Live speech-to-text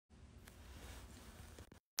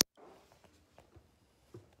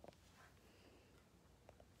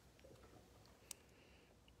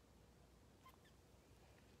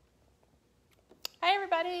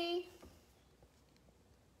everybody.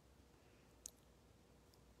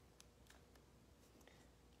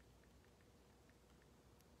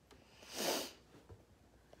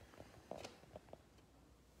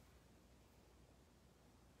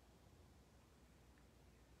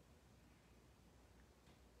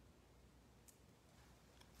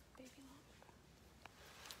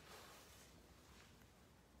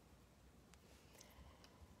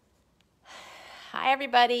 Hi,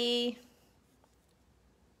 everybody.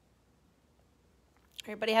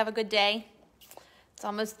 Everybody have a good day. It's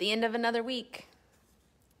almost the end of another week.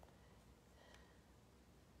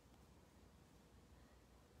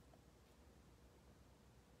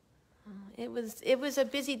 It was a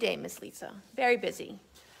busy day, Miss Lisa. Very busy.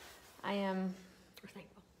 I am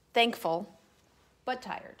thankful, but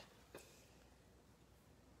tired.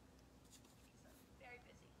 Very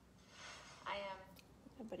busy.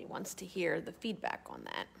 Everybody wants to hear the feedback on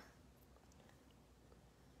that.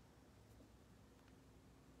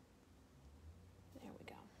 There we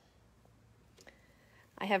go.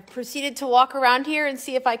 I have proceeded to walk around here and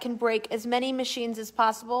see if I can break as many machines as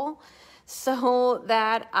possible so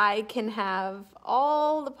that I can have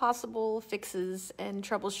all the possible fixes and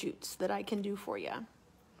troubleshoots that I can do for you.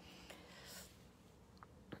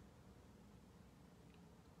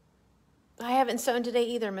 I haven't sewn today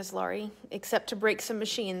either, Miss Laurie, except to break some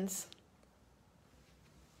machines.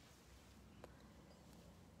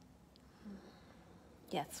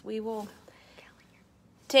 Yes, we will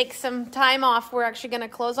take some time off. We're actually going to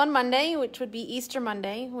close on Monday, which would be Easter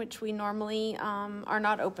Monday, which we normally are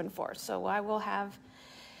not open for. So I will have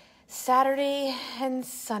Saturday and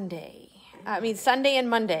Sunday. Sunday and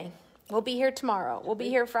Monday. We'll be here tomorrow. We'll be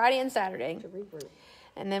here Friday and Saturday. To regroup.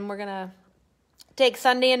 And then we're going to take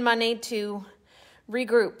Sunday and Monday to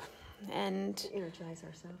regroup and to energize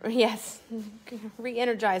ourselves. Yes,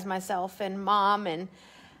 re-energize myself and Mom, and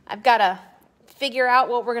I've got to figure out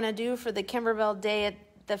what we're going to do for the Kimberbell Day at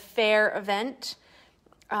the Fair event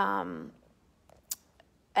at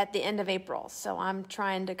the end of April. So I'm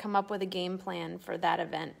trying to come up with a game plan for that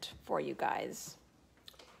event for you guys.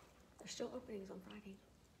 There's still openings on Friday.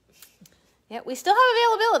 Yeah, we still have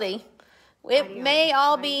availability. It may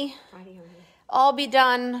all be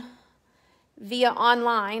done via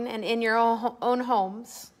online and in your own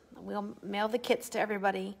homes. We'll mail the kits to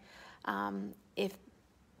everybody if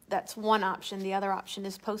that's one option. The other option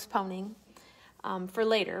is postponing for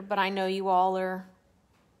later, but I know you all are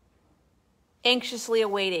anxiously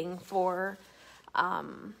awaiting for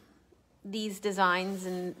these designs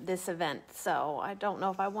and this event, so I don't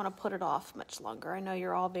know if I want to put it off much longer. I know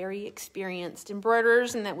you're all very experienced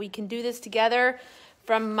embroiderers and that we can do this together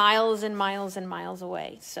from miles and miles and miles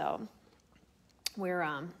away. So we're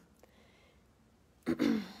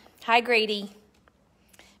hi Grady.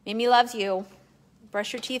 Mimi loves you.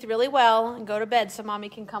 Brush your teeth really well and go to bed so Mommy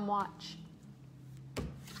can come watch.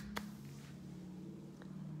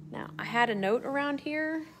 Now, I had a note around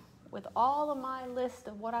here with all of my list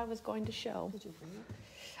of what I was going to show. Did you bring it?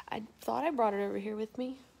 I thought I brought it over here with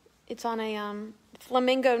me. It's on a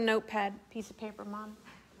flamingo notepad piece of paper, Mom.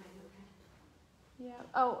 Yeah.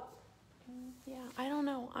 Oh, yeah. I don't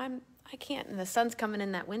know. I can't. And the sun's coming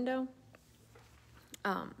in that window.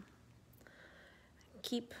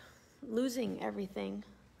 Keep losing everything.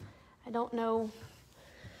 I don't know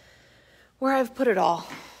where I've put it all.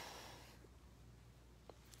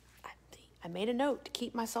 I made a note to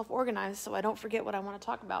keep myself organized so I don't forget what I want to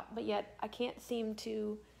talk about, but yet I can't seem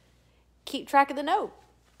to keep track of the note.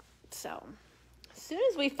 So as soon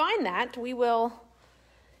as we find that, we will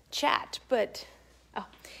chat. But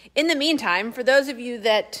in the meantime, for those of you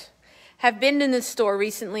that have been in the store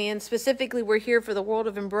recently, and specifically we're here for the World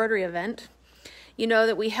of Embroidery event, you know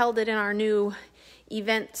that we held it in our new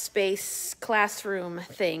event space classroom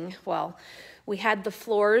thing. Well, we had the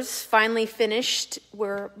floors finally finished.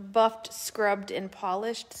 We're buffed, scrubbed, and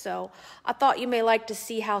polished. So I thought you may like to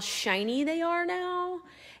see how shiny they are now.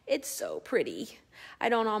 It's so pretty. I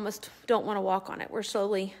almost don't want to walk on it. We're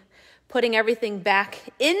slowly putting everything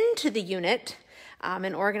back into the unit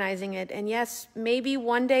and organizing it. And yes, maybe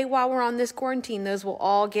one day while we're on this quarantine, those will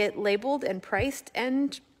all get labeled and priced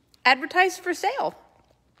and advertised for sale.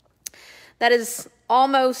 That is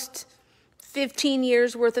almost 15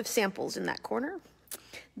 years worth of samples in that corner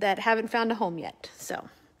that haven't found a home yet. So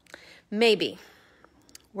maybe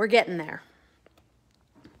we're getting there.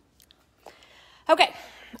 Okay,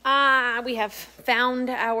 we have found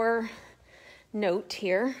our note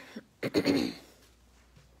here.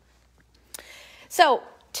 So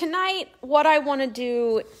tonight what I want to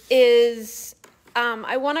do is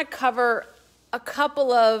I want to cover a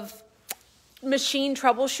couple of machine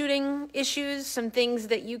troubleshooting issues, some things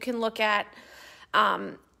that you can look at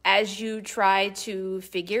as you try to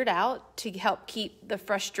figure it out to help keep the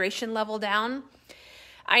frustration level down.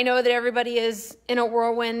 I know that everybody is in a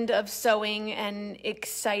whirlwind of sewing and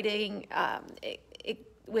exciting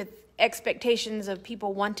with expectations of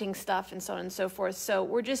people wanting stuff and so on and so forth. So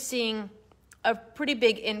we're just seeing a pretty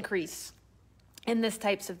big increase in this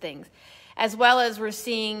types of things, as well as we're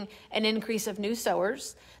seeing an increase of new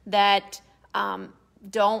sewers that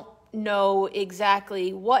don't know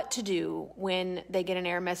exactly what to do when they get an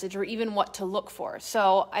error message or even what to look for.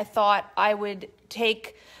 So I thought I would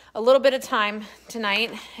take a little bit of time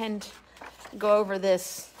tonight and go over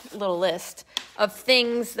this little list of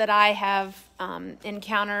things that I have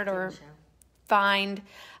encountered or find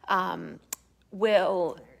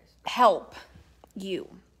will help you.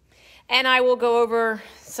 And I will go over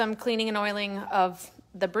some cleaning and oiling of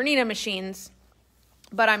the Bernina machines,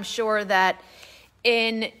 but I'm sure that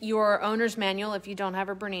in your owner's manual, if you don't have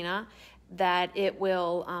a Bernina, that it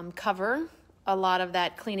will cover a lot of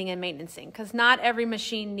that cleaning and maintenancing, because not every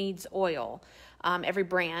machine needs oil. Every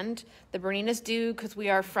brand. The Berninas do, because we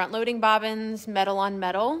are front-loading bobbins, metal on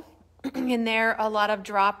metal. And there are a lot of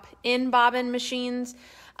drop-in bobbin machines.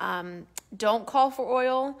 Don't call for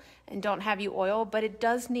oil and don't have you oil, but it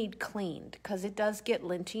does need cleaned because it does get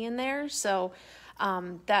linty in there. So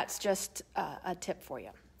that's just a tip for you.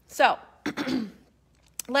 So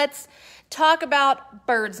let's talk about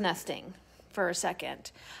birds nesting for a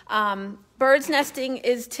second. Birds nesting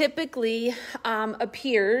is typically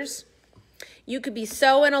appears, you could be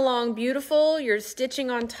sewing along beautiful, you're stitching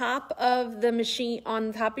on top of the machine,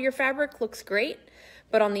 on top of your fabric, looks great,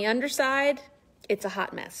 but on the underside, it's a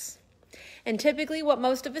hot mess. And typically what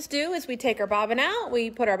most of us do is we take our bobbin out, we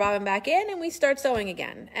put our bobbin back in, and we start sewing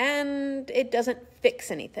again, and it doesn't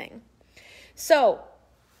fix anything. So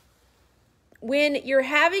when you're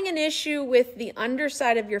having an issue with the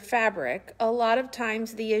underside of your fabric, a lot of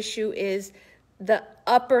times the issue is the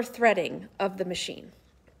upper threading of the machine.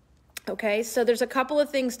 Okay, so there's a couple of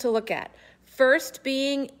things to look at. First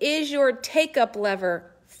being, is your take-up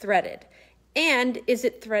lever threaded? And is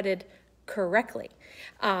it threaded correctly?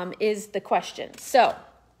 Is the question. So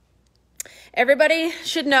everybody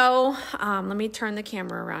should know, let me turn the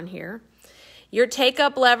camera around here. Your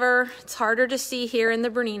take-up lever, it's harder to see here in the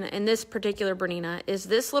Bernina, in this particular Bernina, is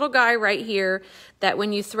this little guy right here that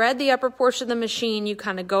when you thread the upper portion of the machine, you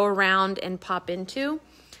kind of go around and pop into.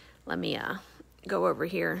 Let me go over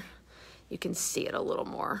here. You can see it a little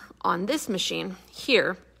more on this machine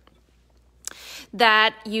here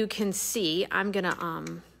that you can see. I'm going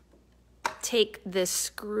to take this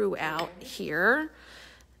screw out here.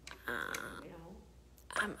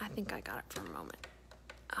 I think I got it for a moment.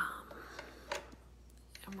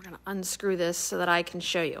 And we're going to unscrew this so that I can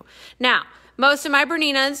show you. Now, most of my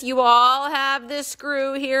Berninas, you all have this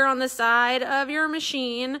screw here on the side of your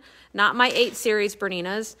machine. Not my 8 series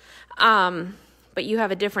Berninas, but you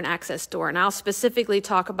have a different access door. And I'll specifically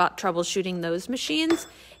talk about troubleshooting those machines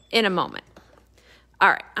in a moment. All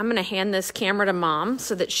right, I'm going to hand this camera to Mom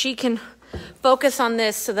so that she can focus on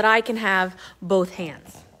this so that I can have both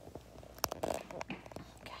hands.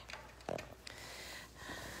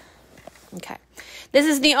 Okay. This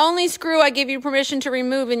is the only screw I give you permission to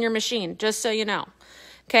remove in your machine, just so you know.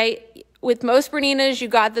 Okay, with most Berninas, you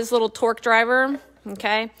got this little torque driver,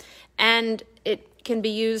 okay, and it can be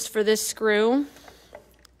used for this screw.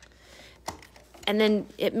 And then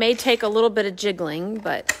it may take a little bit of jiggling,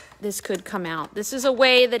 but this could come out. This is a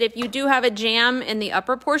way that if you do have a jam in the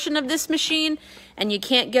upper portion of this machine and you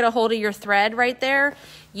can't get a hold of your thread right there,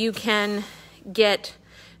 you can get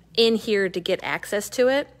in here to get access to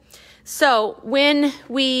it. So when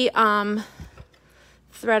we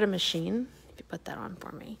thread a machine, if you put that on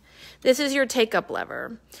for me, this is your take-up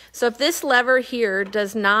lever. So if this lever here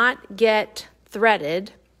does not get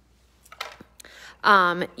threaded,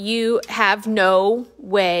 you have no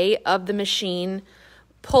way of the machine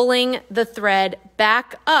pulling the thread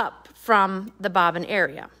back up from the bobbin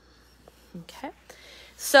area. Okay,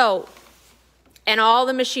 so and all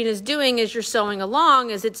the machine is doing as you're sewing along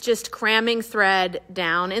is it's just cramming thread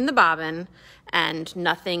down in the bobbin and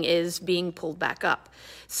nothing is being pulled back up.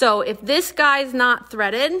 So if this guy's not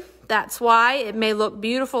threaded, that's why it may look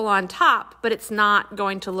beautiful on top, but it's not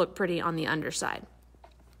going to look pretty on the underside.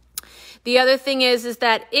 The other thing is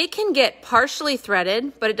that it can get partially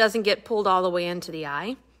threaded, but it doesn't get pulled all the way into the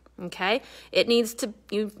eye. Okay,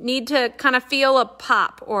 you need to kind of feel a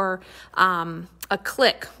pop or a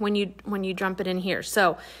click when you jump it in here.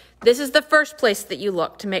 So this is the first place that you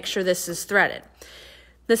look to make sure this is threaded.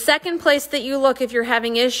 The second place that you look if you're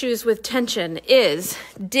having issues with tension is,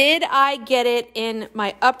 did I get it in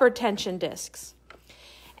my upper tension discs?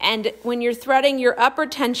 And when you're threading your upper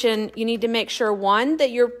tension, you need to make sure, one,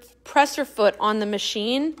 that your presser foot on the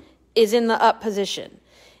machine is in the up position.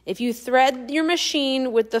 If you thread your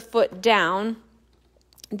machine with the foot down,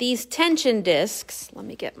 these tension discs, let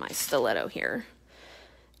me get my stiletto here.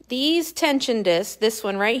 These tension discs, this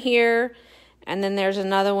one right here, and then there's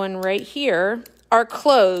another one right here, are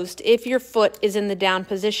closed if your foot is in the down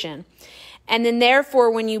position. And then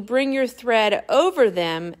therefore, when you bring your thread over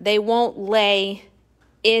them, they won't lay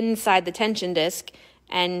inside the tension disc,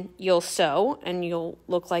 and you'll sew and you'll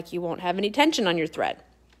look like you won't have any tension on your thread.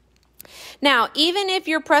 Now, even if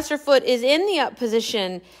your presser foot is in the up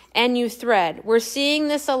position and you thread, we're seeing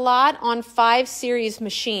this a lot on 5 series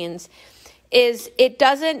machines, is it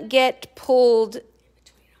doesn't get pulled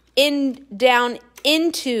in down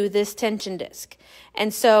into this tension disc.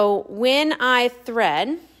 And so when I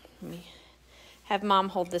thread, let me have Mom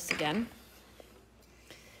hold this again.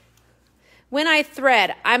 When I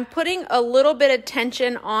thread, I'm putting a little bit of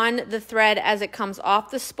tension on the thread as it comes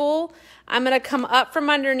off the spool. I'm going to come up from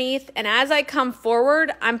underneath, and as I come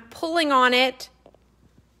forward, I'm pulling on it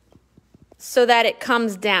so that it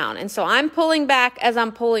comes down. And so I'm pulling back as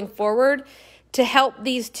I'm pulling forward to help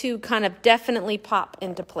these two kind of definitely pop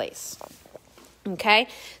into place. Okay,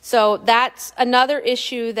 so that's another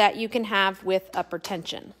issue that you can have with upper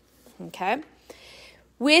tension. Okay,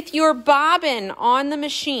 with your bobbin on the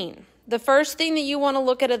machine, the first thing that you want to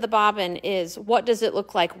look at the bobbin is, what does it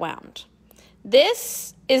look like wound?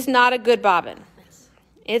 This is not a good bobbin.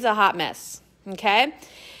 It's a hot mess. Okay,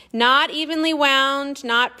 not evenly wound,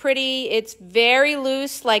 not pretty. It's very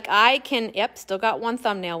loose. Like I can, yep, still got one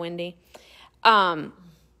thumbnail, Wendy.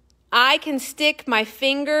 I can stick my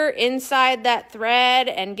finger inside that thread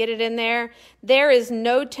and get it in there. There is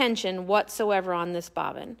no tension whatsoever on this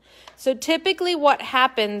bobbin. So typically what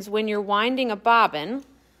happens when you're winding a bobbin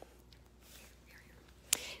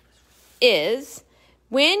is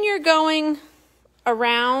when you're going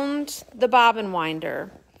around the bobbin winder,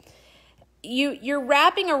 you're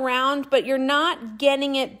wrapping around, but you're not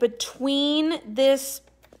getting it between this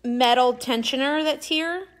metal tensioner that's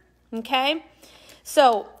here, okay?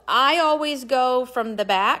 So I always go from the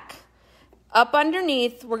back up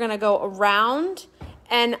underneath. We're going to go around,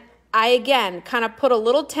 and I again kind of put a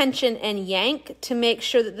little tension and yank to make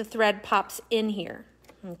sure that the thread pops in here.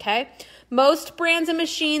 Okay, most brands of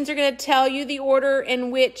machines are going to tell you the order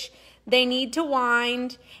in which they need to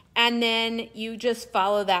wind, and then you just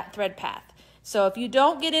follow that thread path. So if you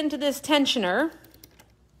don't get into this tensioner,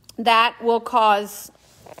 that will cause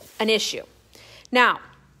an issue. Now,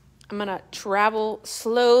 I'm going to travel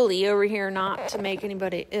slowly over here not to make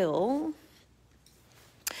anybody ill.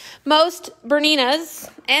 Most Berninas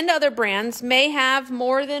and other brands may have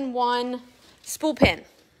more than one spool pin.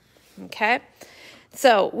 Okay,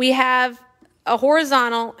 so we have a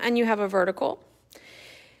horizontal and you have a vertical.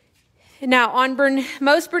 Now, on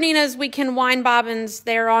most Berninas, we can wind bobbins.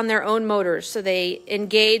 They're on their own motors, so they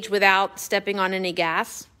engage without stepping on any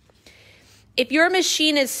gas. If your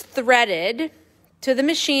machine is threaded to the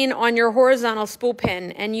machine on your horizontal spool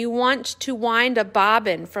pin and you want to wind a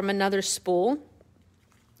bobbin from another spool,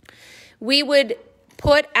 we would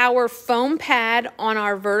put our foam pad on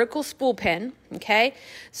our vertical spool pin, okay?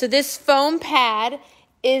 So this foam pad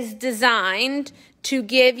is designed to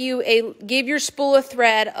give your spool of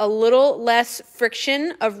thread a little less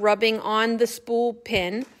friction of rubbing on the spool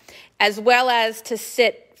pin, as well as to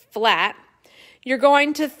sit flat. You're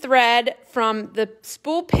going to thread from the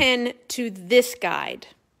spool pin to this guide,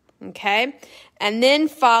 okay? And then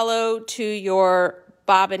follow to your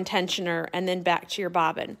bobbin tensioner and then back to your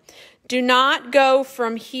bobbin. Do not go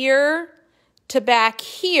from here to back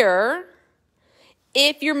here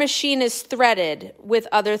if your machine is threaded with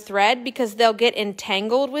other thread, because they'll get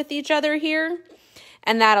entangled with each other here,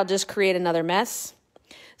 and that'll just create another mess.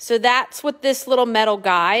 So that's what this little metal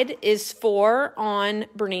guide is for on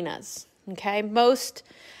Berninas. Okay, most,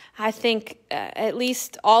 I think, at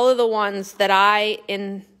least all of the ones that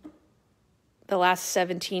in the last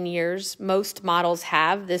 17 years, most models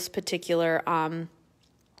have this particular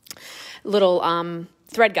little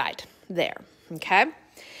thread guide there. Okay,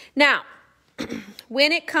 now,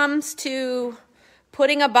 when it comes to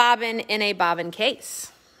putting a bobbin in a bobbin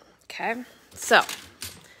case, okay, so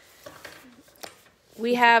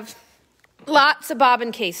we have lots of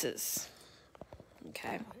bobbin cases.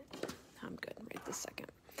 Okay. I'm good right this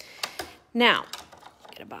second. Now,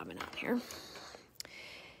 get a bobbin out here.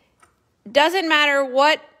 Doesn't matter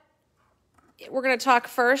what, we're going to talk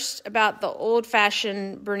first about the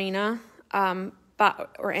old-fashioned Bernina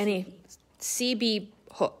or any CB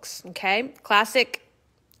hooks, okay? Classic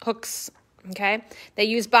hooks, okay? They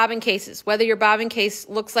use bobbin cases. Whether your bobbin case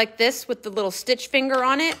looks like this with the little stitch finger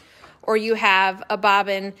on it, or you have a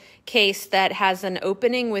bobbin case that has an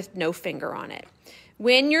opening with no finger on it.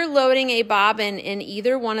 When you're loading a bobbin in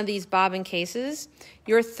either one of these bobbin cases,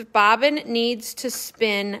 your bobbin needs to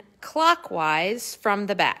spin clockwise from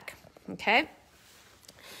the back, okay?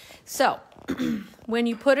 So, when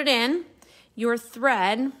you put it in, your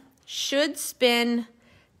thread should spin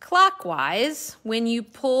clockwise when you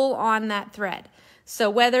pull on that thread. So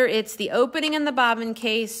whether it's the opening in the bobbin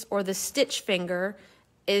case or the stitch finger,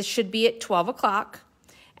 it should be at 12 o'clock.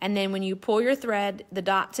 And then when you pull your thread, the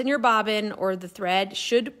dots in your bobbin or the thread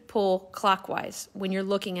should pull clockwise when you're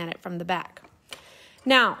looking at it from the back.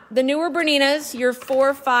 Now, the newer Berninas, your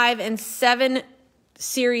 4, 5, and 7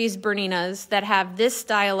 series Berninas that have this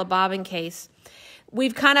style of bobbin case,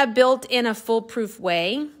 we've kind of built in a foolproof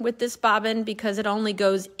way with this bobbin because it only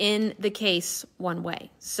goes in the case one way.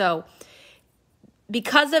 So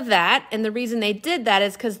because of that, and the reason they did that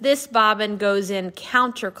is because this bobbin goes in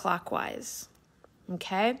counterclockwise,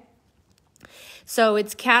 okay? So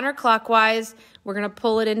it's counterclockwise. We're going to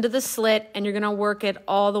pull it into the slit, and you're going to work it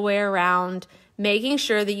all the way around, making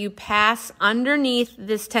sure that you pass underneath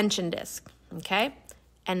this tension disc, okay?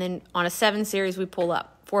 And then on a 7 series, we pull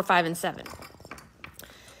up, 4, 5, and 7.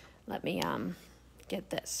 Let me get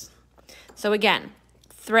this. So again,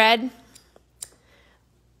 thread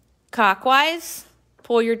clockwise,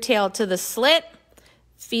 pull your tail to the slit,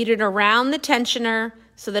 feed it around the tensioner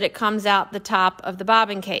so that it comes out the top of the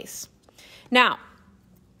bobbin case. Now,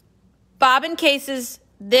 bobbin cases,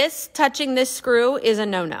 this touching this screw is a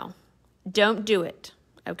no-no. Don't do it,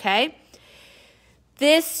 okay?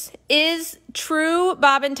 This is true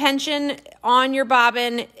bobbin tension on your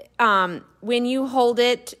bobbin. When you hold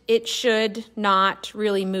it, it should not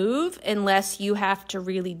really move unless you have to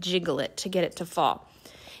really jiggle it to get it to fall.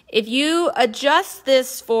 If you adjust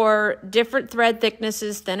this for different thread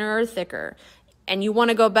thicknesses, thinner or thicker, and you want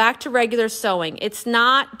to go back to regular sewing, it's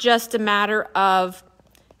not just a matter of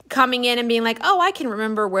coming in and being like, oh, I can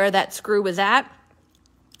remember where that screw was at.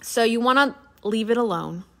 So you want to leave it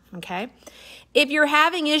alone, okay? If you're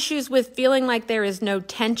having issues with feeling like there is no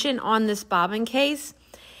tension on this bobbin case,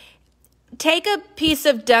 take a piece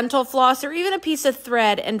of dental floss or even a piece of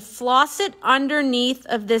thread and floss it underneath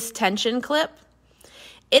of this tension clip.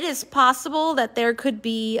 It is possible that there could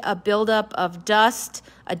be a buildup of dust,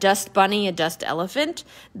 a dust bunny, a dust elephant,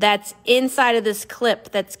 that's inside of this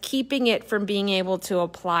clip that's keeping it from being able to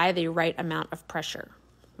apply the right amount of pressure,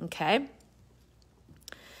 okay?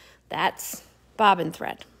 That's bobbin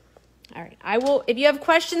thread. All right, if you have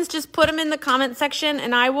questions, just put them in the comment section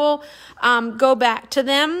and I will go back to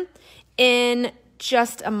them in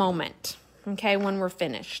just a moment, okay, when we're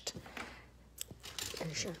finished.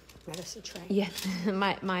 Sure. That's a tray. Yeah,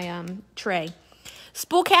 my tray.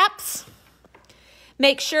 Spool caps.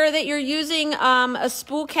 Make sure that you're using a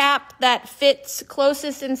spool cap that fits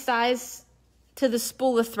closest in size to the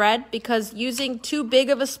spool of thread, because using too big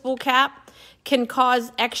of a spool cap can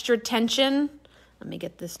cause extra tension. Let me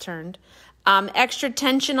get this turned. Extra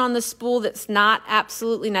tension on the spool that's not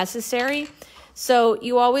absolutely necessary. So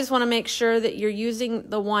you always want to make sure that you're using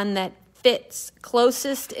the one that fits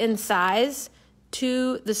closest in size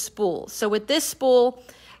to the spool. So with this spool,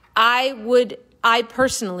 I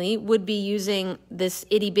personally would be using this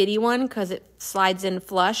itty bitty one because it slides in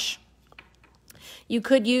flush. You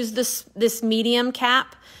could use this medium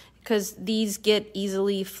cap because these get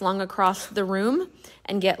easily flung across the room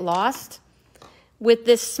and get lost. With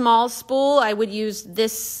this small spool, I would use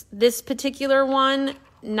this particular one,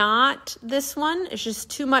 not this one. It's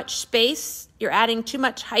just too much space. You're adding too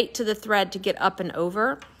much height to the thread to get up and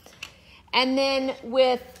over. And then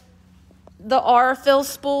with the R-fill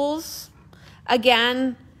spools,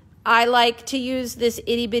 again, I like to use this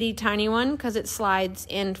itty bitty tiny one because it slides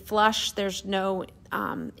in flush. There's no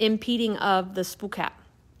impeding of the spool cap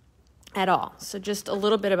at all. So just a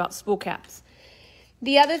little bit about spool caps.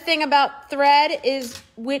 The other thing about thread is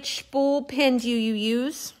which spool pin do you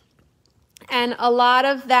use. And a lot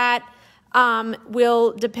of that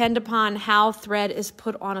will depend upon how thread is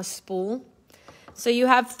put on a spool. So you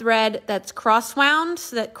have thread that's cross-wound.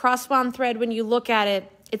 So that cross-wound thread, when you look at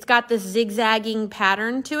it, it's got this zigzagging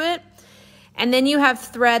pattern to it. And then you have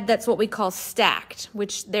thread that's what we call stacked,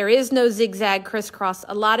 which there is no zigzag crisscross.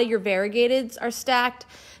 A lot of your variegateds are stacked.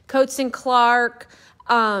 Coates & Clark,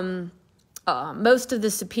 most of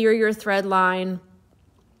the Superior thread line,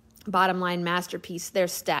 Bottom Line Masterpiece, they're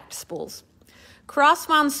stacked spools.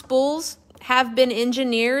 Cross-wound spools have been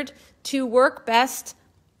engineered to work best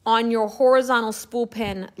on your horizontal spool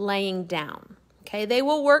pin laying down. Okay, they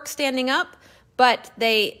will work standing up, but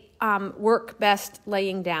they work best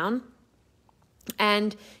laying down.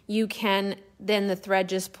 And you can, then the thread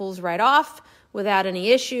just pulls right off without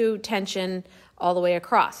any issue, tension all the way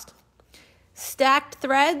across. Stacked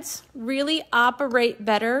threads really operate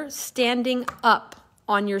better standing up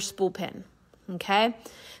on your spool pin. Okay,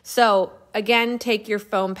 so again, take your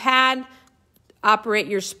foam pad, operate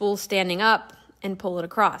your spool standing up, and pull it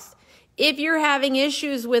across. If you're having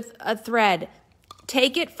issues with a thread,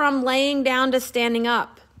 take it from laying down to standing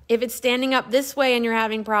up. If it's standing up this way and you're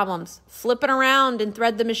having problems, flip it around and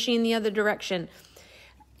thread the machine the other direction.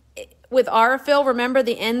 With Aurifil, remember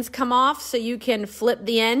the ends come off so you can flip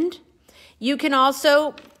the end. You can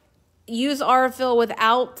also use Aurifil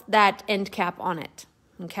without that end cap on it,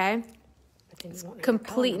 okay? It's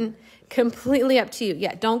completely up to you.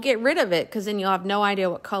 Yeah, don't get rid of it because then you'll have no idea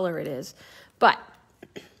what color it is. But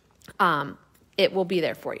it will be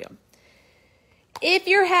there for you. If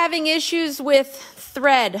you're having issues with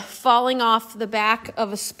thread falling off the back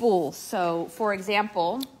of a spool, so for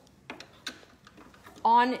example,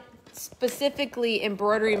 on specifically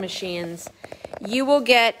embroidery machines, you will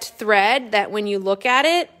get thread that when you look at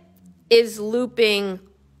it is looping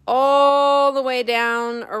all the way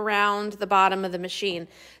down around the bottom of the machine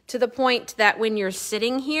to the point that when you're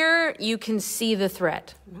sitting here, you can see the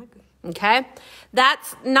thread. Okay?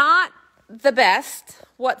 That's not the best.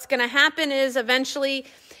 What's going to happen is eventually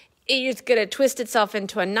it's going to twist itself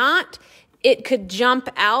into a knot. It could jump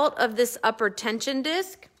out of this upper tension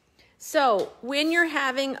disc. So when you're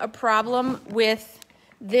having a problem with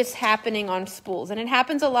this happening on spools, and it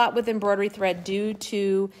happens a lot with embroidery thread due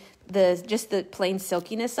to just the plain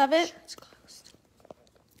silkiness of it.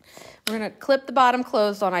 We're going to clip the bottom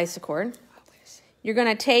closed on Isacord. You're going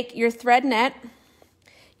to take your thread net.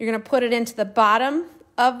 You're going to put it into the bottom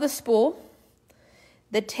of the spool.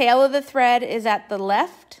 The tail of the thread is at the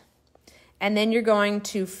left. And then you're going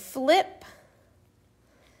to flip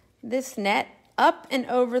this net up and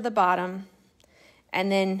over the bottom.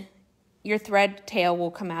 And then your thread tail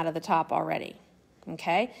will come out of the top already.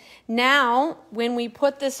 Okay? Now, when we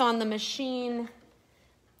put this on the machine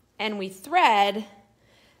and we thread,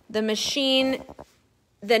 the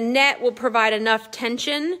net will provide enough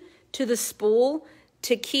tension to the spool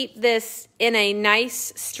to keep this in a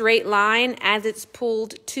nice straight line as it's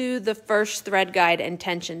pulled to the first thread guide and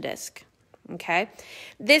tension disc. Okay?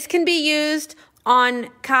 This can be used on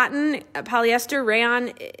cotton, polyester,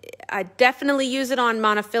 rayon. I definitely use it on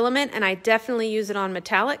monofilament, and I definitely use it on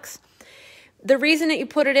metallics. The reason that you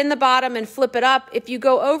put it in the bottom and flip it up, if you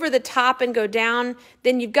go over the top and go down,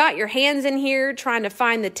 then you've got your hands in here trying to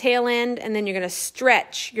find the tail end, and then you're going to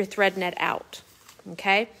stretch your thread net out.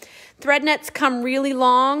 Okay? Thread nets come really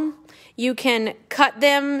long. You can cut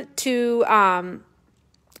them to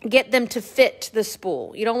get them to fit the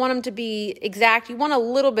spool. You don't want them to be exact. You want a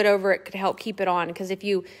little bit over it to help keep it on, because if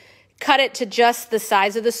you cut it to just the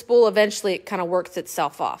size of the spool, eventually it kind of works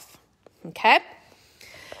itself off. Okay?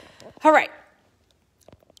 All right.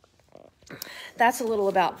 That's a little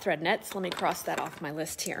about thread nets. Let me cross that off my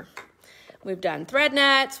list here. We've done thread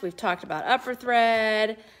nets. We've talked about upper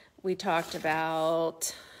thread. We talked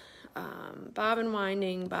about bobbin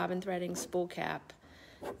winding, bobbin threading, spool cap,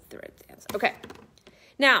 thread dance. Okay.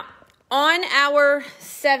 Now, on our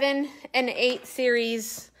 7 and 8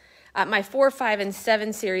 series, my 4, 5, and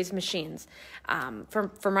 7 series machines,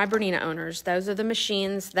 for my Bernina owners, those are the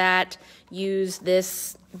machines that use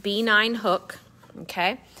this B9 hook,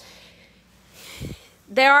 okay?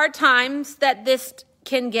 There are times that this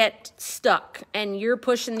can get stuck and you're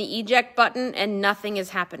pushing the eject button and nothing is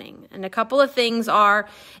happening. And a couple of things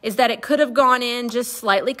is that it could have gone in just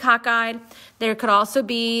slightly cockeyed. There could also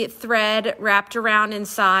be thread wrapped around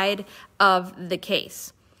inside of the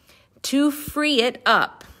case. To free it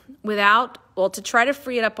up to try to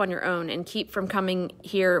free it up on your own and keep from coming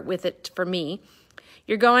here with it for me,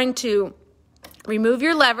 you're going to remove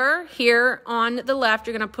your lever here on the left.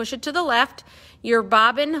 You're going to push it to the left. Your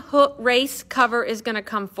bobbin hook race cover is going to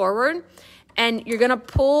come forward, and you're going to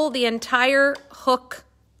pull the entire hook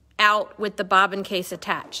out with the bobbin case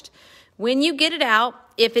attached. When you get it out,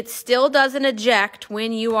 if it still doesn't eject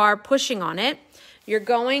when you are pushing on it, you're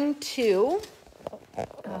going to,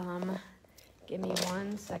 give me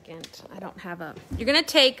 1 second. You're going to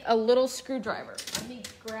take a little screwdriver. Let me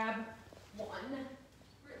grab one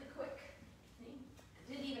really quick.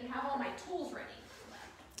 I didn't even have all my tools ready.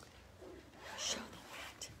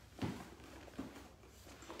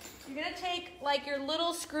 You're going to take like your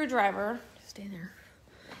little screwdriver, stay there,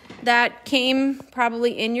 that came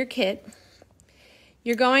probably in your kit.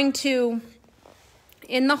 You're going to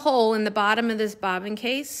in the hole in the bottom of this bobbin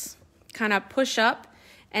case, kind of push up,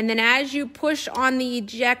 and then as you push on the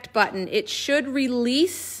eject button, it should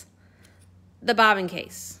release the bobbin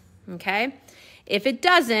case, okay? If it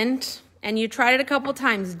doesn't, and you tried it a couple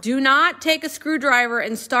times, do not take a screwdriver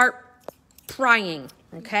and start prying,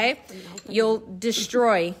 okay? You'll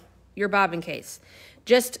destroy your bobbin case.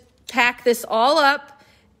 Just pack this all up,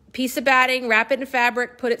 piece of batting, wrap it in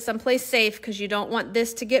fabric, put it someplace safe because you don't want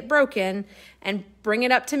this to get broken, and bring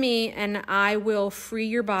it up to me and I will free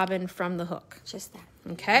your bobbin from the hook. Just that.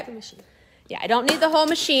 Okay? The machine. Yeah, I don't need the whole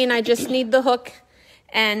machine. I just need the hook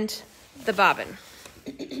and the bobbin.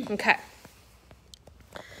 Okay.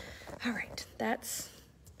 All right, that's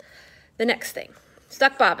the next thing.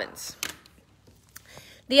 Stuck bobbins.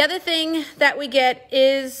 The other thing that we get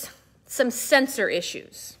is some sensor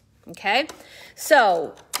issues, okay?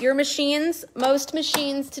 So your machines, most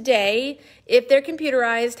machines today, if they're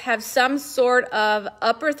computerized, have some sort of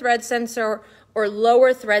upper thread sensor or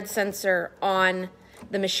lower thread sensor on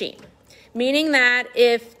the machine. Meaning that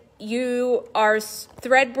if you are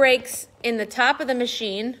thread breaks in the top of the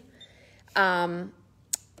machine,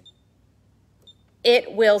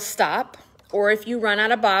 it will stop. Or if you run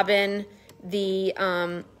out of bobbin, the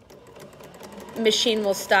machine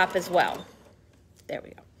will stop as well. There we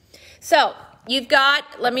go. So you've got,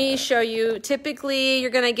 let me show you, typically you're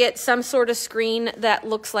going to get some sort of screen that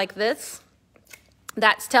looks like this.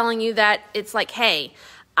 That's telling you that it's like, hey,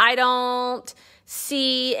 I don't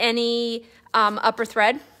see any upper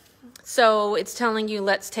thread. So it's telling you,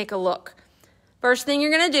 let's take a look. First thing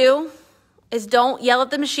you're going to do is don't yell at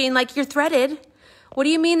the machine like you're threaded. What do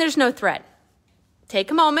you mean there's no thread? Take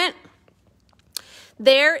a moment.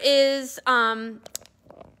 There is the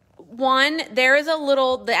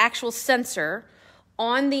actual sensor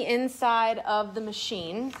on the inside of the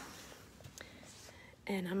machine.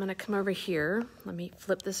 And I'm going to come over here. Let me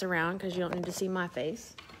flip this around because you don't need to see my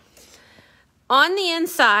face. On the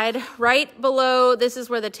inside, right below, this is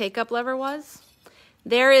where the take-up lever was.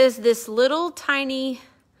 There is this little tiny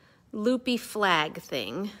loopy flag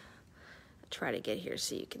thing. I'll try to get here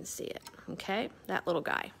so you can see it, okay? That little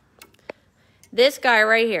guy. This guy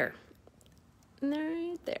right here.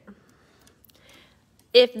 Right there.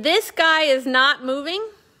 If this guy is not moving,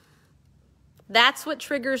 that's what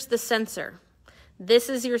triggers the sensor. This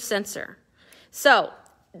is your sensor. So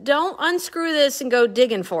don't unscrew this and go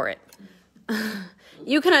digging for it.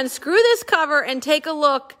 You can unscrew this cover and take a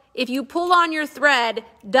look. If you pull on your thread,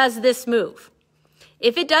 does this move?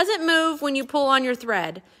 If it doesn't move when you pull on your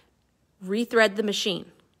thread, rethread the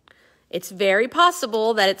machine. It's very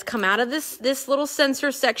possible that it's come out of this little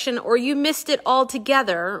sensor section, or you missed it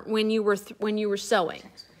altogether when you were sewing.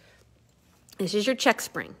 This is your check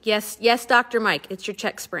spring. Yes, Dr. Mike, it's your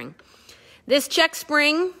check spring. This check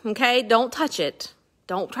spring, okay, don't touch it.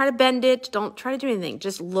 Don't try to bend it. Don't try to do anything.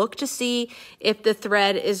 Just look to see if the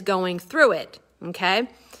thread is going through it, okay?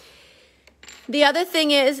 The other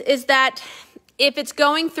thing is that if it's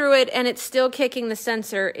going through it and it's still kicking the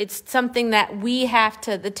sensor, it's something that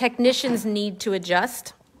the technicians need to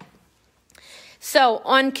adjust. So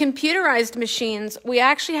on computerized machines, we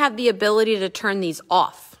actually have the ability to turn these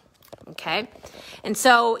off, okay? And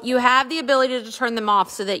so you have the ability to turn them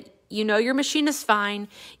off so that you know your machine is fine,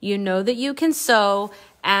 you know that you can sew,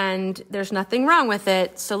 and there's nothing wrong with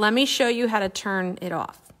it. So let me show you how to turn it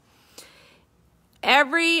off.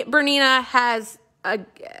 Every Bernina has,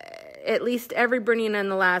 at least every Bernina in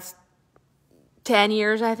the last 10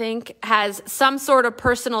 years, I think, has some sort of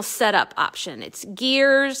personal setup option. It's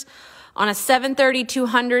gears. On a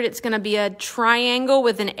 730-200, it's going to be a triangle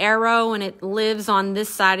with an arrow, and it lives on this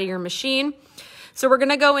side of your machine. So we're going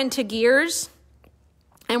to go into gears.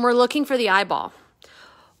 And we're looking for the eyeball.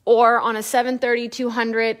 Or on a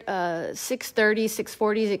 730-200, 630,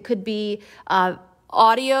 640s, it could be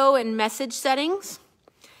audio and message settings.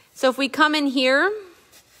 So if we come in here,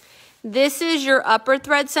 this is your upper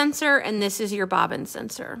thread sensor and this is your bobbin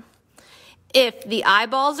sensor. If the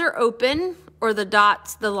eyeballs are open or the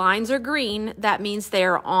lines are green, that means they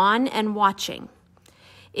are on and watching.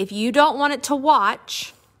 If you don't want it to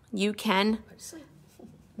watch, you can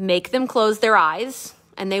make them close their eyes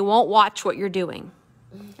and they won't watch what you're doing,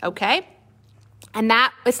 okay? And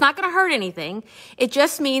that, it's not going to hurt anything. It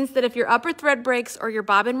just means that if your upper thread breaks or your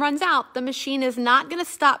bobbin runs out, the machine is not going to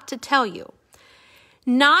stop to tell you.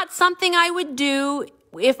 Not something I would do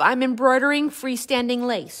if I'm embroidering freestanding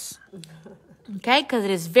lace, okay? Because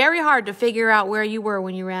it is very hard to figure out where you were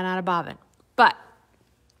when you ran out of bobbin. But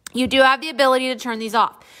you do have the ability to turn these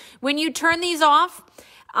off. When you turn these off,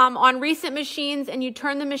 on recent machines and you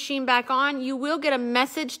turn the machine back on, you will get a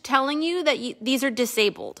message telling you that these are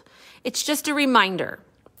disabled. It's just a reminder.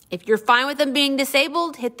 If you're fine with them being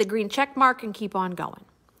disabled, hit the green check mark and keep on going.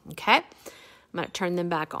 Okay? I'm going to turn them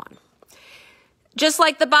back on. Just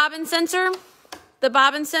like the bobbin sensor, the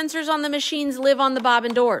bobbin sensors on the machines live on the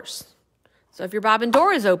bobbin doors. So if your bobbin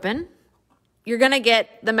door is open, you're going to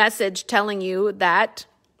get the message telling you that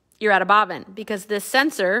you're at a bobbin because this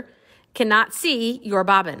sensor cannot see your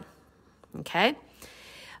bobbin. Okay?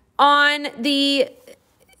 On the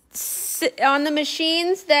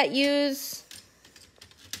machines that use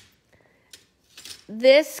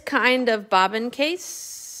this kind of bobbin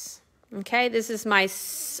case, okay, this is my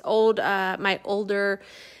older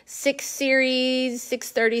 6 series,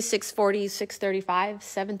 630, 640, 635,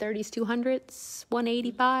 730s, 200s,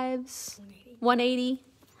 185s, 180,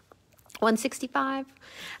 165.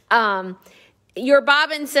 Your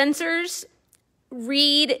bobbin sensors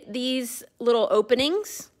read these little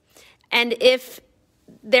openings, and if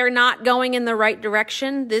they're not going in the right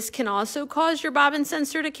direction, this can also cause your bobbin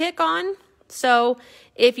sensor to kick on. So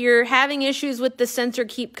if you're having issues with the sensor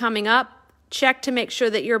keep coming up, check to make sure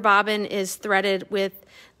that your bobbin is threaded with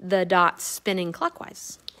the dots spinning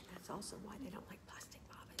clockwise. That's also why they don't like plastic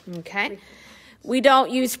bobbins. Okay. We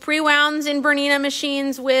don't use pre-wounds in Bernina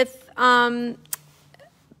machines with bobbin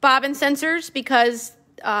sensors because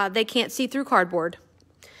they can't see through cardboard.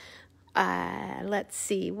 Let's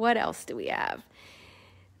see, what else do we have?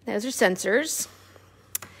 Those are sensors.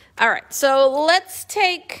 All right, so let's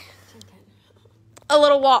take a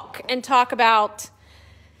little walk and talk about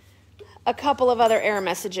a couple of other error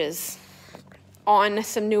messages on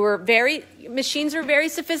some newer, machines are very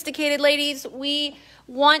sophisticated, ladies. We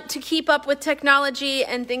want to keep up with technology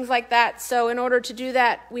and things like that. So in order to do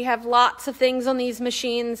that, we have lots of things on these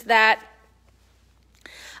machines that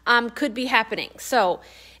could be happening. So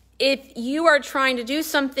if you are trying to do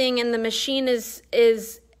something and the machine is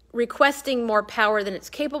requesting more power than it's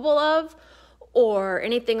capable of, or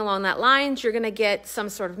anything along that lines, you're going to get some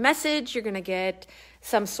sort of message. You're going to get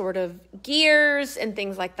some sort of gears and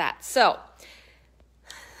things like that. So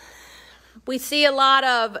we see a lot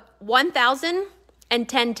of 1,000 and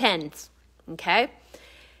 1010s, okay?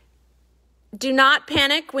 Do not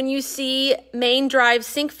panic when you see main drive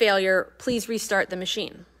sync failure. Please restart the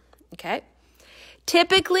machine, okay?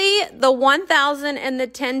 Typically, the 1,000 and the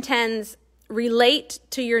 1010s relate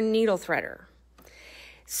to your needle threader.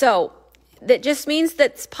 So that just means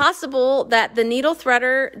that it's possible that the needle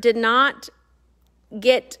threader did not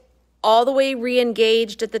get all the way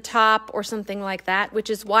re-engaged at the top or something like that, which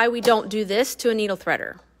is why we don't do this to a needle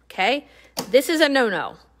threader, okay? This is a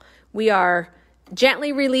no-no. We are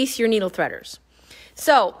gently release your needle threaders.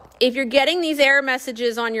 So if you're getting these error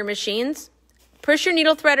messages on your machines, push your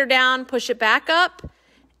needle threader down, push it back up,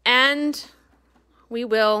 and we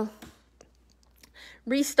will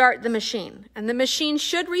restart the machine. And the machine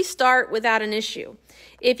should restart without an issue.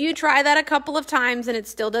 If you try that a couple of times and it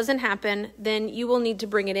still doesn't happen, then you will need to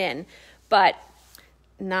bring it in. But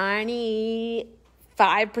 95%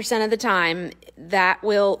 of the time, that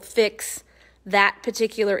will fix that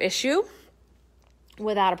particular issue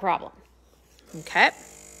without a problem. Okay?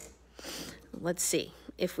 Let's see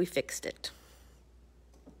if we fixed it.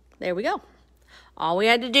 There we go. All we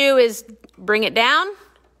had to do is bring it down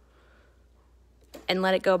and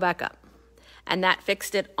let it go back up. And that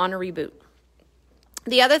fixed it on a reboot.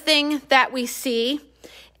 The other thing that we see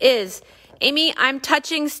is, Amy, I'm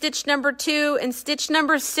touching stitch number 2 and stitch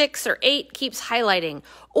number 6 or 8 keeps highlighting.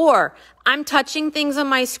 Or I'm touching things on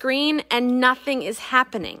my screen and nothing is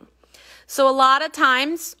happening. So a lot of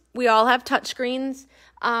times, we all have touch screens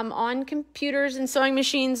on computers and sewing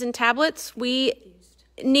machines and tablets. We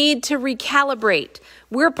need to recalibrate.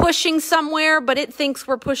 We're pushing somewhere, but it thinks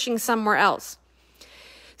we're pushing somewhere else.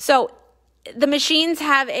 So the machines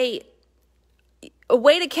have a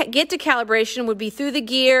way to get to calibration would be through the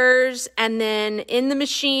gears and then in the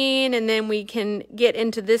machine, and then we can get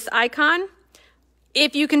into this icon.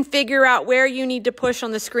 If you can figure out where you need to push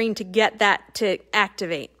on the screen to get that to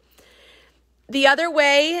activate. The other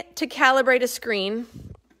way to calibrate a screen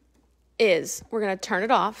is we're going to turn it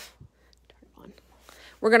off.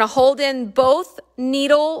 We're going to hold in both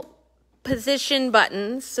needle position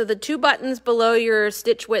buttons, so the 2 buttons below your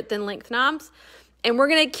stitch width and length knobs, and we're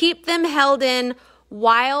going to keep them held in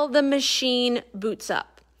while the machine boots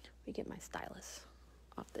up. Let me get my stylus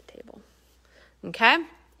off the table. Okay?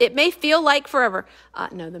 It may feel like forever.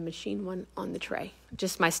 No, the machine one on the tray.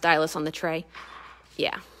 Just my stylus on the tray.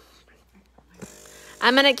 Yeah.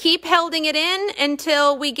 I'm going to keep holding it in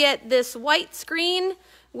until we get this white screen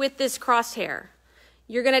with this crosshair.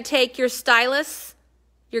 You're going to take your stylus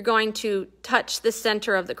you're going to touch the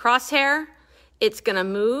center of the crosshair. It's going to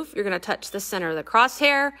move. You're going to touch the center of the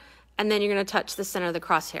crosshair, and then you're going to touch the center of the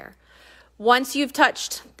crosshair. Once you've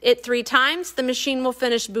touched it 3 times, the machine will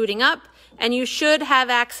finish booting up, and you should have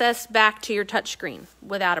access back to your touch screen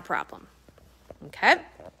without a problem. Okay?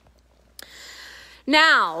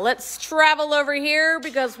 Now, let's travel over here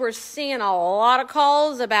because we're seeing a lot of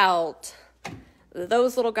calls about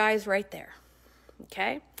those little guys right there.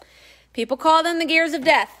 Okay? People call them the gears of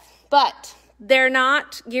death, but they're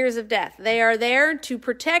not gears of death. They are there to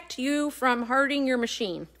protect you from hurting your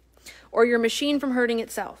machine or your machine from hurting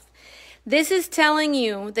itself. This is telling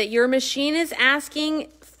you that your machine is asking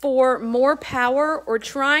for more power or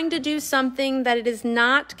trying to do something that it is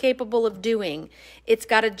not capable of doing. It's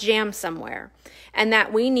got a jam somewhere, and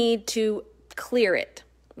that we need to clear it.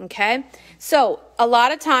 Okay? So a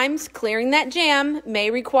lot of times clearing that jam may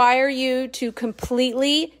require you to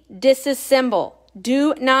completely disassemble.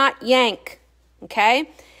 Do not yank. Okay?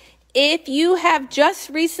 If you have just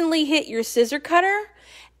recently hit your scissor cutter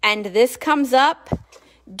and this comes up,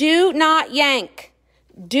 do not yank.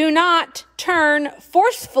 Do not turn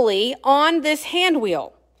forcefully on this hand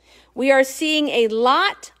wheel. We are seeing a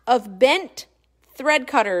lot of bent thread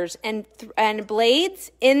cutters and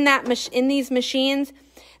blades in these machines.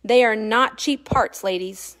 They are not cheap parts,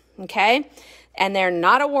 ladies, okay? And they're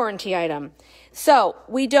not a warranty item. So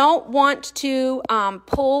we don't want to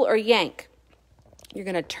pull or yank. You're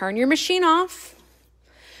going to turn your machine off.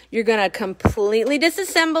 You're going to completely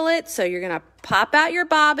disassemble it. So you're going to pop out your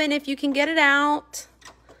bobbin if you can get it out.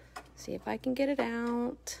 See if I can get it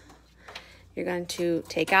out. You're going to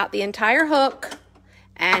take out the entire hook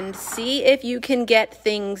and see if you can get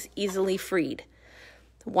things easily freed.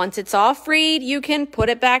 Once it's all freed, you can put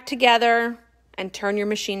it back together and turn your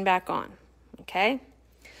machine back on. Okay?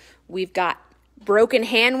 We've got broken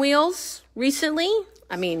hand wheels recently.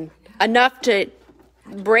 I mean, enough to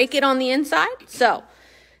break it on the inside. So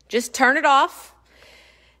just turn it off.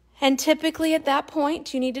 And typically at that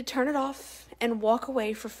point, you need to turn it off and walk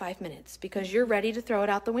away for 5 minutes because you're ready to throw it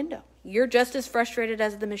out the window. You're just as frustrated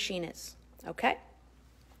as the machine is. Okay?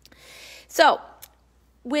 So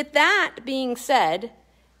with that being said,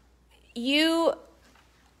 you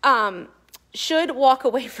should walk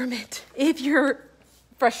away from it if you're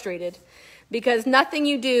frustrated because nothing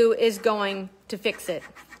you do is going to fix it.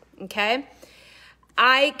 Okay?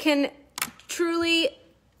 I can truly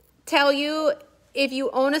tell you, if you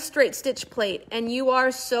own a straight stitch plate and you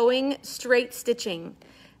are sewing straight stitching,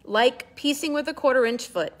 like piecing with a 1/4-inch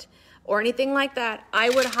foot or anything like that, I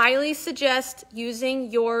would highly suggest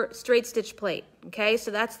using your straight stitch plate. Okay,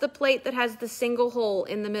 so that's the plate that has the single hole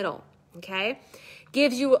in the middle. Okay,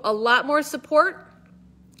 gives you a lot more support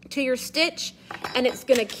to your stitch, and it's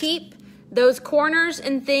going to keep those corners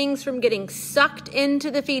and things from getting sucked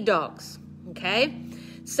into the feed dogs. Okay,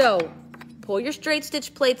 so pull your straight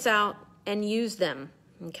stitch plates out and use them.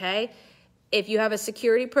 Okay, if you have a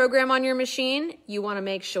security program on your machine, you want to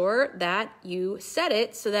make sure that you set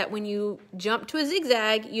it so that when you jump to a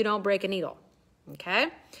zigzag, you don't break a needle. Okay,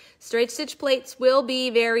 straight stitch plates will be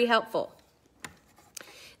very helpful.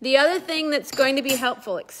 The other thing that's going to be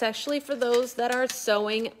helpful, especially for those that are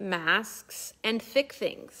sewing masks and thick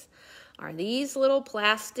things, are these little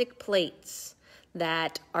plastic plates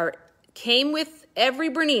that came with every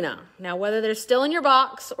Bernina. Now, whether they're still in your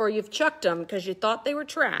box or you've chucked them because you thought they were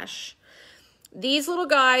trash, these little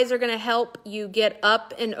guys are going to help you get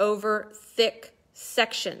up and over thick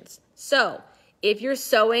sections. So if you're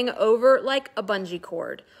sewing over like a bungee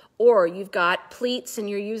cord, or you've got pleats and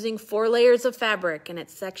you're using 4 layers of fabric and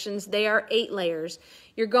it's sections, they are 8 layers,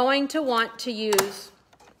 you're going to want to use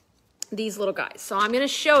these little guys. So I'm going to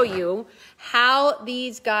show you how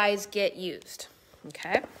these guys get used.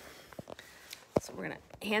 Okay? So we're going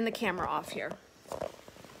to hand the camera off here.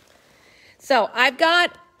 So I've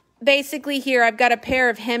got basically here, I've got a pair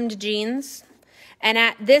of hemmed jeans. And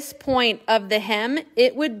at this point of the hem,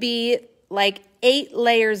 it would be like 8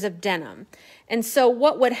 layers of denim. And so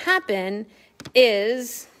what would happen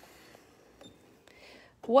is,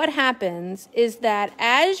 that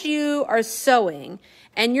as you are sewing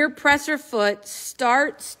and your presser foot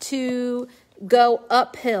starts to go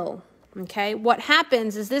uphill, okay, what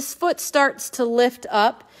happens is this foot starts to lift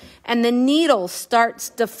up and the needle starts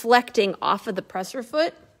deflecting off of the presser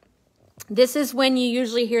foot. This is when you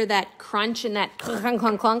usually hear that crunch and that clunk, clunk,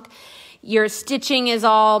 clunk, clunk. Your stitching is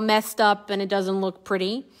all messed up and it doesn't look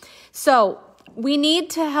pretty. So we need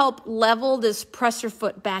to help level this presser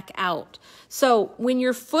foot back out. So when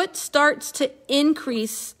your foot starts to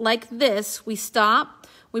increase like this, we stop,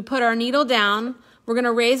 we put our needle down, we're going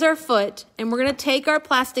to raise our foot, and we're going to take our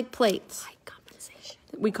plastic plates.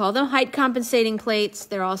 we call them height compensating plates.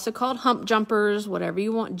 They're also called hump jumpers, whatever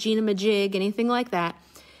you want, Gina-majig, anything like that.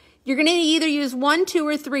 You're going to either use 1, 2,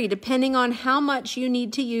 or 3, depending on how much you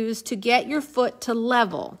need to use to get your foot to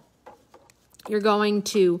level. You're going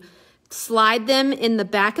to slide them in the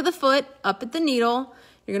back of the foot, up at the needle.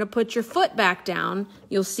 You're going to put your foot back down.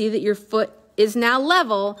 You'll see that your foot is now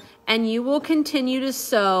level, and you will continue to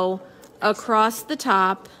sew across the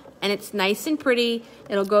top, and it's nice and pretty.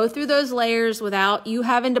 It'll go through those layers without you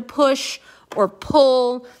having to push or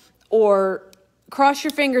pull or cross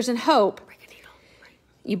your fingers and hope.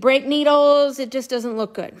 You break needles, it just doesn't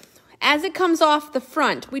look good. As it comes off the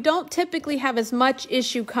front, we don't typically have as much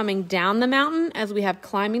issue coming down the mountain as we have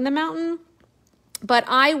climbing the mountain, but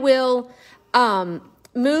I will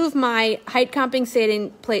move my height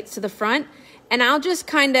compensating plates to the front, and I'll just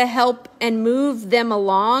kind of help and move them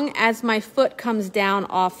along as my foot comes down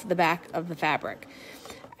off the back of the fabric.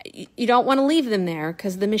 You don't want to leave them there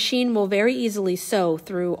because the machine will very easily sew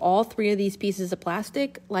through all 3 of these pieces of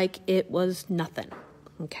plastic like it was nothing.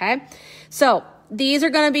 Okay, so these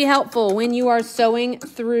are going to be helpful when you are sewing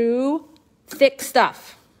through thick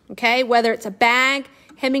stuff, okay, whether it's a bag,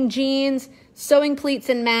 hemming jeans, sewing pleats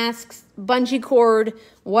and masks, bungee cord,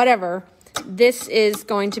 whatever. This is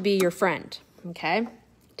going to be your friend, okay?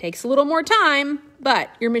 Takes a little more time,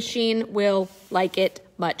 but your machine will like it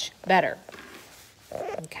much better,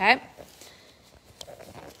 okay?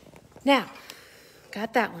 Now,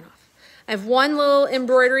 got that one off. I have one little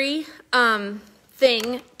embroidery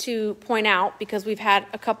thing to point out because we've had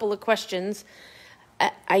a couple of questions.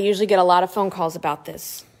 I usually get a lot of phone calls about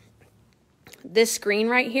this. This screen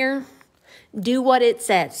right here, do what it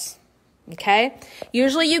says, okay?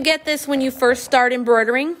 Usually you get this when you first start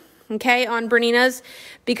embroidering, okay, on Berninas,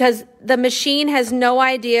 because the machine has no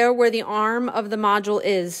idea where the arm of the module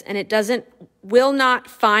is, and it will not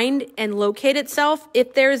find and locate itself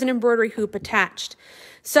if there is an embroidery hoop attached.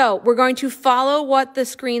 So we're going to follow what the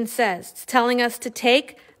screen says. It's telling us to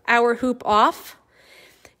take our hoop off.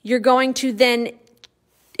 You're going to then,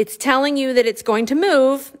 it's telling you that it's going to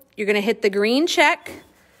move. You're going to hit the green check.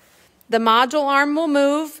 The module arm will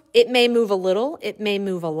move. It may move a little. It may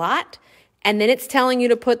move a lot. And then it's telling you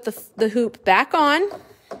to put the hoop back on.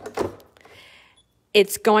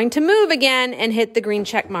 It's going to move again and hit the green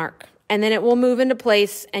check mark. And then it will move into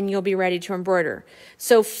place and you'll be ready to embroider.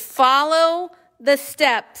 So follow the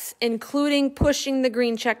steps, including pushing the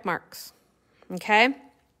green check marks, okay?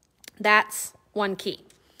 That's one key.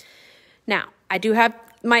 Now, I do have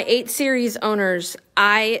my 8 series owners.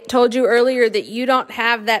 I told you earlier that you don't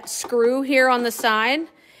have that screw here on the side.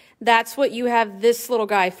 That's what you have this little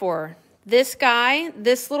guy for. This guy,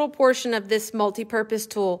 this little portion of this multi-purpose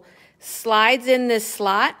tool slides in this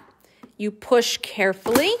slot. You push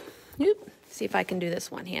carefully. See if I can do this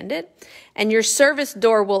one-handed. And your service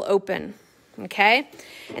door will open. Okay,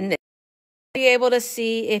 and then you'll be able to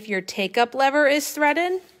see if your take-up lever is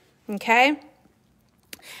threaded, okay,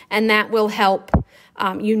 and that will help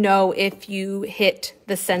you know if you hit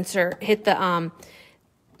the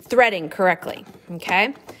threading correctly,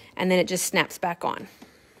 okay, and then it just snaps back on.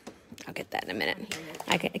 I'll get that in a minute.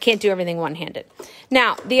 I can't do everything one-handed.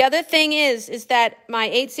 Now, the other thing is that my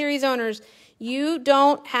 8 series owners, you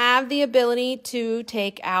don't have the ability to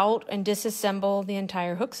take out and disassemble the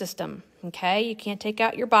entire hook system. Okay, you can't take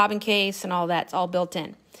out your bobbin case and all that's all built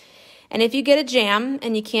in. And if you get a jam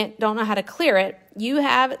and you don't know how to clear it, you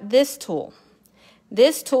have this tool.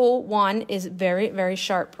 This tool, one, is very, very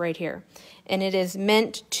sharp right here. And it is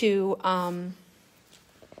meant to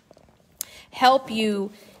help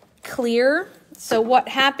you clear. So what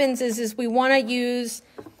happens is we want to use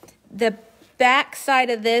the back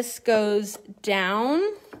side of this goes down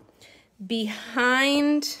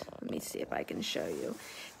behind, let me see if I can show you,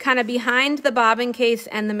 kind of behind the bobbin case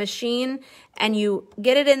and the machine, and you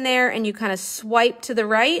get it in there and you kind of swipe to the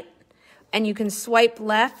right and you can swipe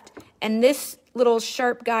left, and this little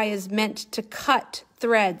sharp guy is meant to cut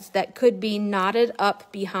threads that could be knotted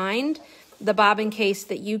up behind the bobbin case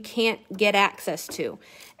that you can't get access to.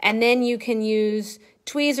 And then you can use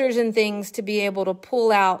tweezers and things to be able to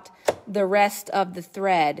pull out the rest of the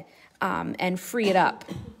thread and free it up.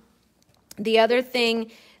 The other thing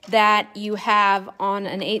that you have on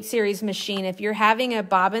an 8 series machine, if you're having a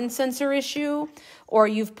bobbin sensor issue or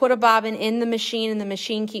you've put a bobbin in the machine and the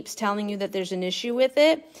machine keeps telling you that there's an issue with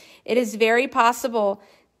it, it is very possible,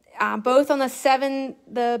 both on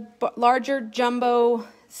the larger jumbo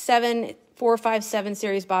 457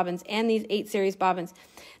 series bobbins and these 8 series bobbins,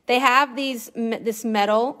 they have this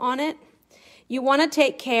metal on it. You want to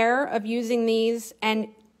take care of using these and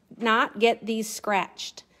not get these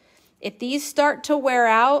scratched. If these start to wear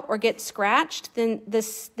out or get scratched, then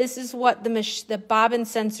this is what the bobbin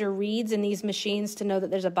sensor reads in these machines to know that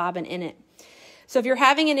there's a bobbin in it. So if you're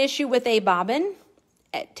having an issue with a bobbin,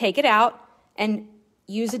 take it out and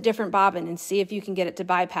use a different bobbin and see if you can get it to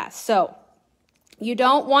bypass. So you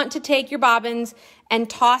don't want to take your bobbins and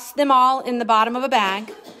toss them all in the bottom of a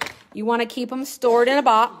bag. You want to keep them stored in a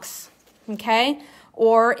box, okay,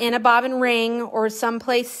 or in a bobbin ring or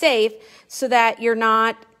someplace safe so that you're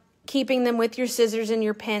not keeping them with your scissors and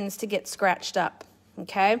your pins to get scratched up,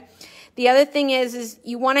 okay? The other thing is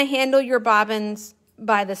you want to handle your bobbins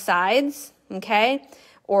by the sides, okay,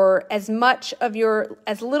 or as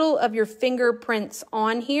little of your fingerprints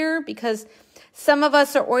on here, because some of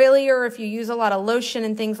us are oily, or if you use a lot of lotion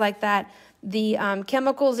and things like that, the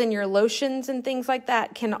chemicals in your lotions and things like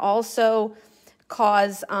that can also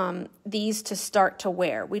cause these to start to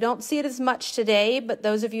wear. We don't see it as much today, but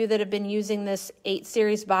those of you that have been using this 8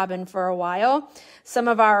 series bobbin for a while, some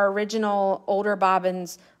of our original older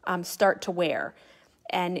bobbins start to wear.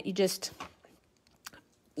 And you just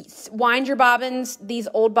wind your bobbins, these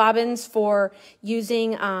old bobbins, for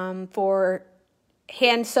using for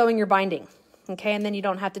hand sewing your binding, okay? And then you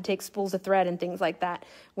don't have to take spools of thread and things like that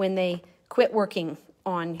when they quit working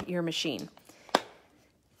on your machine.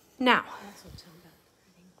 Now,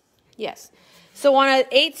 yes. So on an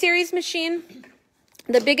 8 series machine,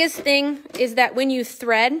 the biggest thing is that when you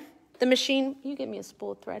thread the machine, you give me a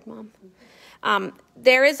spool of thread, Mom.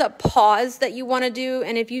 There is a pause that you want to do,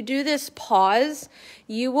 and if you do this pause,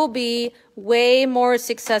 you will be way more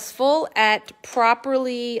successful at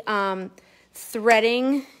properly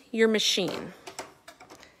threading your machine. Let's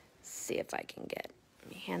see if I can let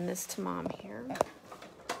me hand this to Mom here.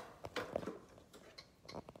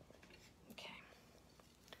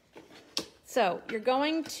 So you're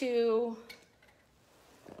going to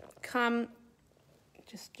come,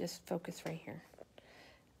 just focus right here,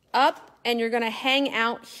 up, and you're going to hang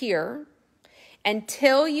out here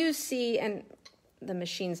until you see, and the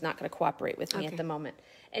machine's not going to cooperate with me at the moment,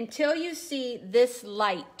 until you see this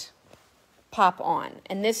light pop on.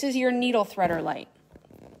 And this is your needle threader light.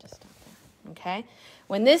 Just stop there. Okay?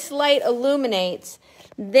 When this light illuminates,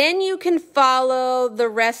 then you can follow the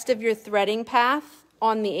rest of your threading path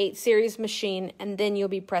on the 8 series machine, and then you'll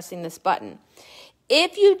be pressing this button.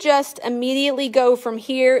 If you just immediately go from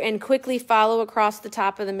here and quickly follow across the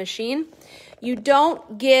top of the machine, you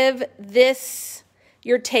don't give this,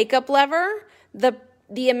 your take-up lever,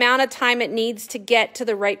 the amount of time it needs to get to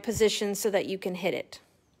the right position so that you can hit it.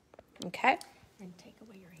 Okay? And take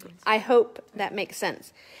away your hands. I hope that makes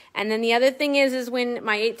sense. And then the other thing is when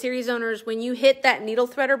my 8 series owners, when you hit that needle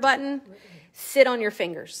threader button, sit on your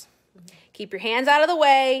fingers. Keep your hands out of the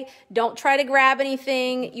way. Don't try to grab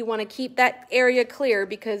anything. You want to keep that area clear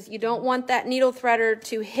because you don't want that needle threader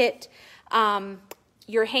to hit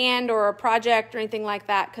your hand or a project or anything like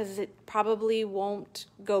that, because it probably won't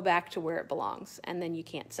go back to where it belongs, and then you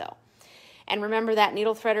can't sew. And remember, that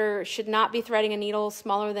needle threader should not be threading a needle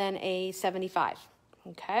smaller than a 75.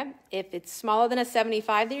 Okay? If it's smaller than a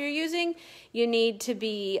 75 that you're using, you need to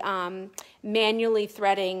be manually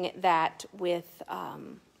threading that with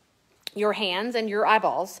your hands and your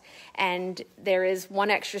eyeballs, and there is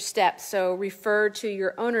one extra step, so refer to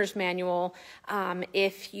your owner's manual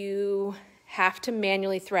if you have to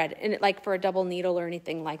manually thread, and like for a double needle or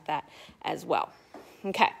anything like that as well.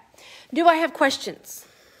 Okay, do I have questions?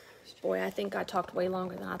 Boy, I think I talked way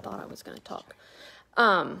longer than I thought I was going to talk.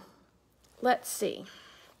 Let's see.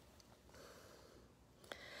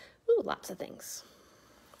 Ooh, lots of things.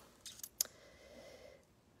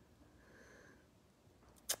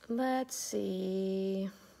 Let's see.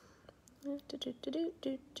 Here's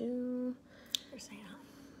Hannah.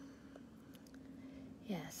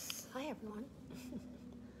 Yes. I have one.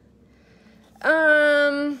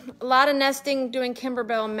 A lot of nesting doing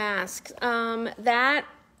Kimberbell masks.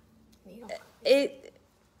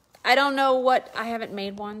 I don't know what, I haven't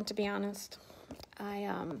made one, to be honest.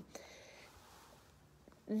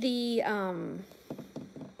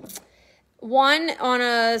 One on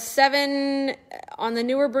a 7 on the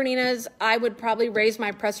newer Berninas, I would probably raise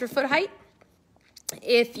my presser foot height.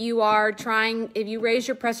 If you raise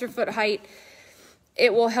your presser foot height,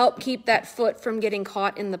 it will help keep that foot from getting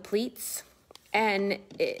caught in the pleats, and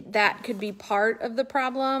that could be part of the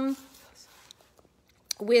problem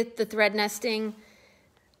with the thread nesting.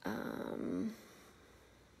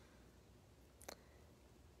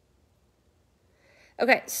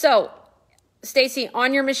 Okay, so Stacy,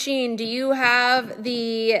 on your machine, do you have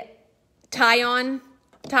the tie-on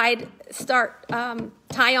option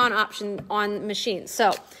on the machine?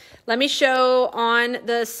 So let me show on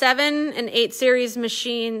the 7 and 8 series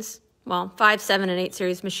machines. well, 5, 7, and 8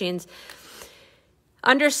 series machines.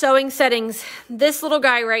 Under sewing settings, this little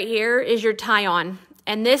guy right here is your tie-on.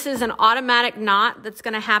 And this is an automatic knot that's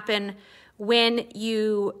going to happen when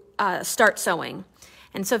you start sewing.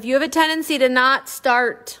 And so if you have a tendency to not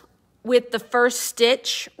start with the first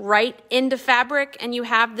stitch right into fabric and you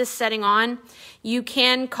have this setting on, you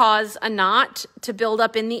can cause a knot to build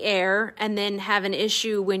up in the air and then have an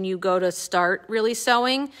issue when you go to start really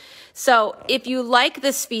sewing. So if you like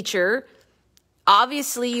this feature,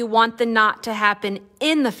 obviously you want the knot to happen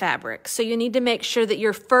in the fabric. So you need to make sure that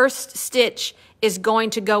your first stitch is going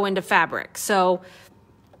to go into fabric. So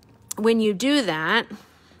when you do that,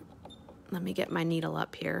 let me get my needle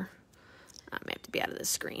up here. I may have to be out of this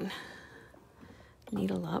screen.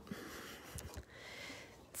 Needle up.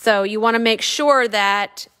 So you want to make sure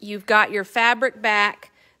that you've got your fabric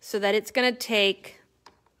back so that it's going to take,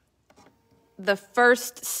 the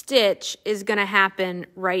first stitch is going to happen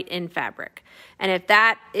right in fabric. And if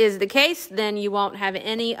that is the case, then you won't have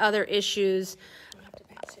any other issues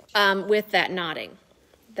with that knotting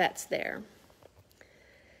that's there.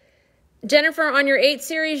 Jennifer, on your 8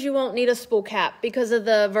 series, you won't need a spool cap because of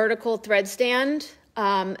the vertical thread stand.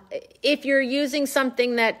 If you're using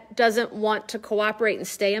something that doesn't want to cooperate and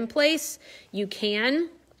stay in place, you can,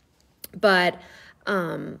 but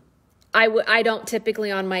I don't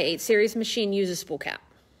typically on my 8 series machine use a spool cap.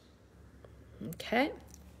 Okay.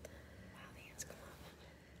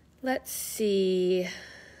 Let's see.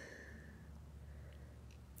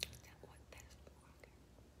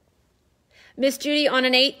 Miss Judy, on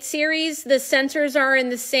an 8 series, the sensors are in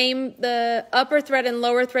the same, the upper thread and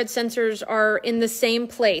lower thread sensors are in the same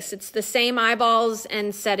place. It's the same eyeballs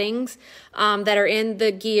and settings that are in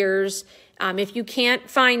the gears. If you can't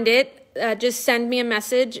find it, just send me a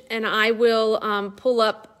message and I will pull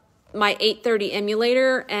up my 830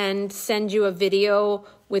 emulator and send you a video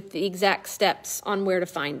with the exact steps on where to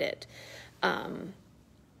find it.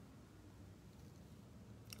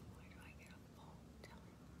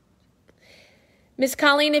 Miss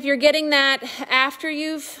Colleen, if you're getting that after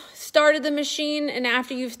you've started the machine and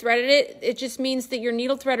after you've threaded it, it just means that your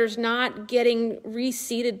needle threader's not getting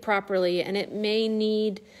reseated properly and it may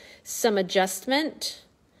need some adjustment.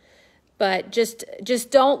 But just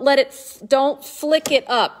don't let it, don't flick it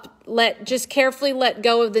up. Just carefully let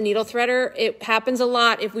go of the needle threader. It happens a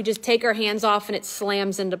lot if we just take our hands off and it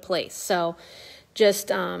slams into place. So just,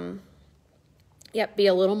 be a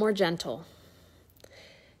little more gentle.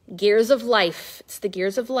 Gears of life. It's the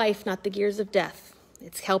gears of life, not the gears of death.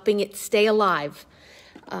 It's helping it stay alive.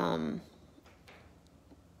 No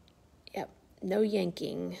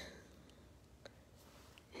yanking.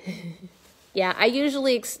 Yeah, I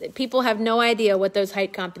usually, people have no idea what those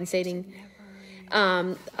height compensating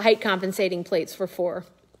plates were for.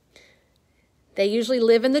 They usually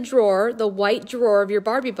live in the drawer, the white drawer of your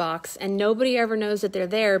Barbie box, and nobody ever knows that they're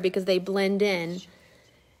there because they blend in.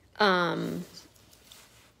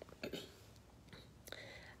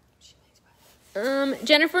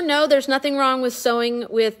 Jennifer, no, there's nothing wrong with sewing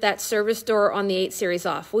with that service door on the 8 series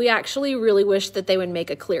off. We actually really wish that they would make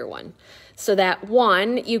a clear one so that,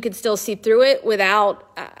 one, you could still see through it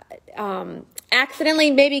without accidentally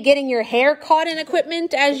maybe getting your hair caught in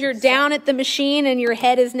equipment as you're down at the machine and your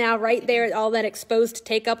head is now right there at all that exposed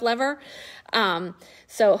take-up lever.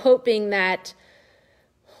 So hoping that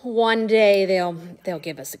one day they'll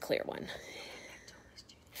give us a clear one.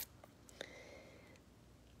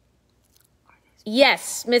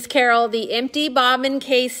 Yes, Miss Carol, the empty bobbin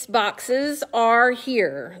case boxes are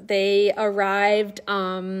here. They arrived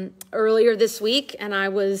earlier this week, and I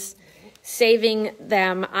was saving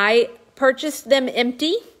them. I purchased them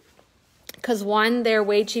empty because, one, they're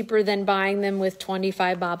way cheaper than buying them with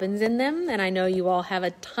 25 bobbins in them, and I know you all have a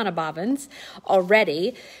ton of bobbins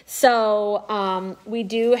already. So we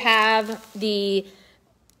do have the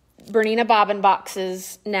Bernina bobbin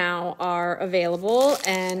boxes now are available,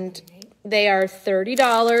 and they are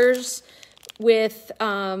 $30 with,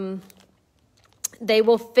 they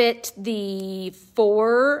will fit the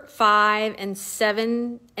 4, 5, and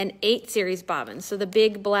 7, and 8 series bobbins. So the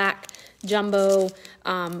big black jumbo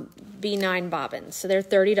B9 bobbins. So they're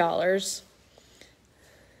 $30.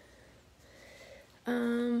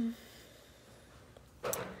 Oh,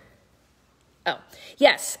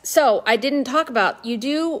 yes. So I didn't talk about, you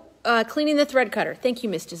do cleaning the thread cutter. Thank you,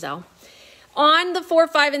 Miss Giselle. On the 4,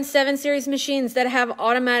 5, and 7 series machines that have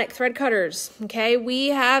automatic thread cutters, okay, we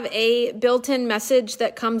have a built-in message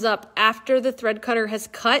that comes up after the thread cutter has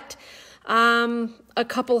cut a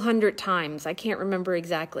couple hundred times. I can't remember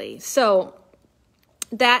exactly. So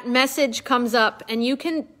that message comes up and you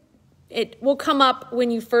can it will come up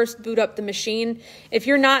when you first boot up the machine. If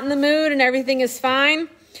you're not in the mood and everything is fine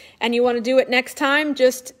and you want to do it next time,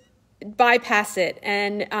 just bypass it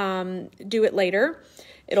and do it later.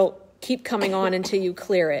 It'll keep coming on until you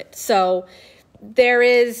clear it. So there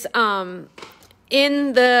is,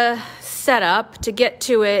 in the setup to get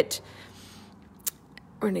to it,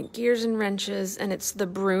 we're in gears and wrenches, and it's the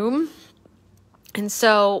broom. And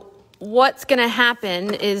so what's going to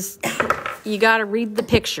happen is you got to read the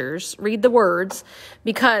pictures, read the words,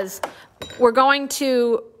 because we're going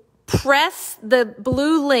to press the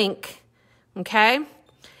blue link, okay?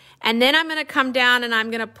 And then I'm going to come down and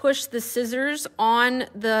I'm going to push the scissors on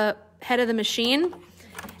the head of the machine.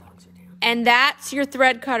 And that's your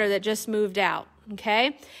thread cutter that just moved out,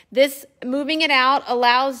 okay? This moving it out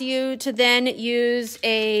allows you to then use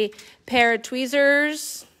a pair of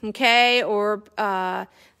tweezers, okay, or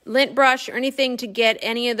lint brush or anything to get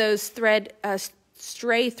any of those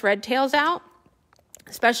stray thread tails out,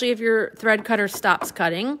 especially if your thread cutter stops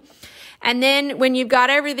cutting. And then when you've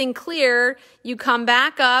got everything clear, you come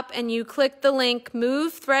back up and you click the link,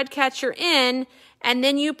 move thread catcher in, and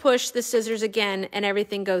then you push the scissors again and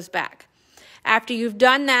everything goes back. After you've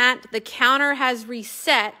done that, the counter has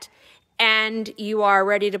reset and you are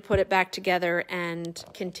ready to put it back together and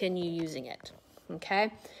continue using it,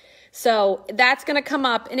 okay? So that's going to come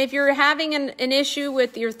up. And if you're having an issue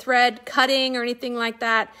with your thread cutting or anything like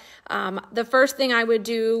that, the first thing I would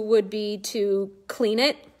do would be to clean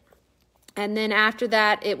it. And then after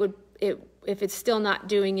that, if it's still not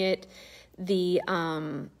doing it, the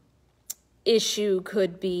issue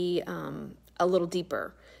could be a little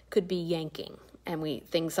deeper. Could be yanking, and we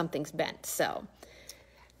think something's bent. So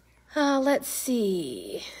let's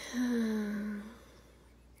see.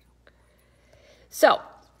 So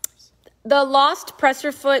the lost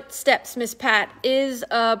presser foot steps, Miss Pat, is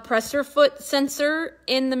a presser foot sensor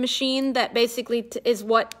in the machine that basically is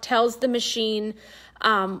what tells the machine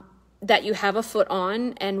that you have a foot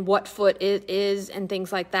on and what foot it is and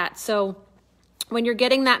things like that. So when you're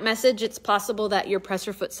getting that message, it's possible that your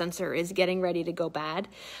presser foot sensor is getting ready to go bad.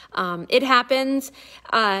 It happens.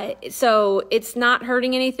 So it's not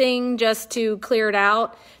hurting anything just to clear it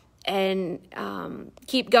out and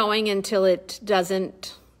keep going until it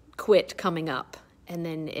doesn't quit coming up. And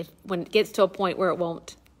then when it gets to a point where it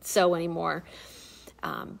won't sew anymore.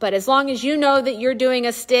 But as long as you know that you're doing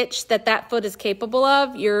a stitch that foot is capable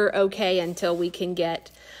of, you're okay until we can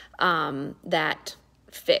get that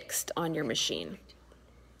fixed on your machine.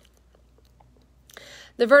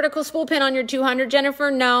 The vertical spool pin on your 200,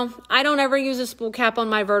 Jennifer, no, I don't ever use a spool cap on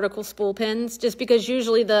my vertical spool pins, just because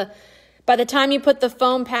usually by the time you put the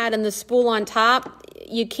foam pad and the spool on top,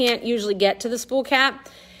 you can't usually get to the spool cap.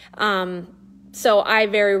 So I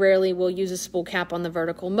very rarely will use a spool cap on the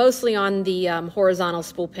vertical. Mostly on the horizontal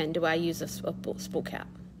spool pin do I use a spool cap.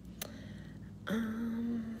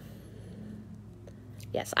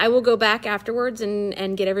 Yes, I will go back afterwards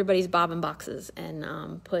and get everybody's bobbin boxes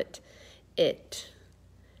and put it.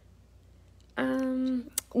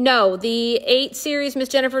 No, the 8 series, Miss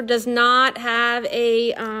Jennifer, does not have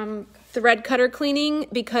a thread cutter cleaning,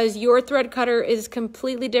 because your thread cutter is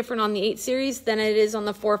completely different on the 8 series than it is on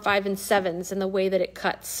the 4, 5, and 7s in the way that it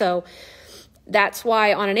cuts. So that's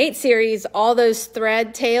why on an 8 series, all those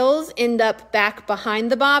thread tails end up back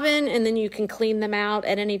behind the bobbin, and then you can clean them out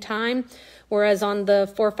at any time. Whereas on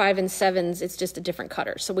the 4, 5, and 7s, it's just a different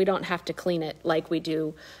cutter. So we don't have to clean it like we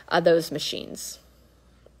do those machines.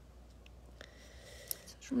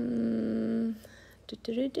 And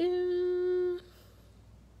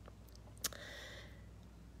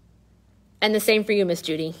the same for you, Miss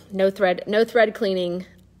Judy. No thread cleaning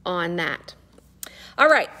on that. All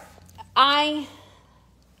right.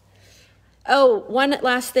 One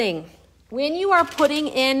last thing. When you are putting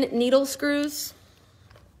in needle screws,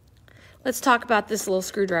 let's talk about this little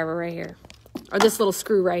screwdriver right here, or this little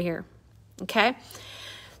screw right here, okay?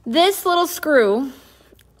 This little screw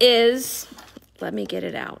is, let me get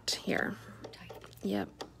it out here. Yep.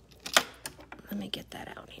 Let me get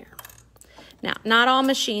that out here. Now, not all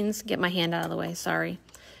machines, get my hand out of the way, sorry.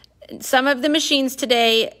 Some of the machines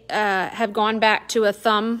today have gone back to a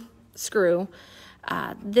thumb screw.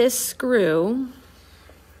 This screw,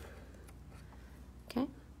 okay,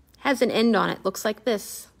 has an end on it, looks like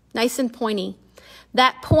this, nice and pointy.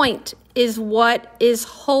 That point is what is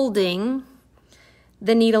holding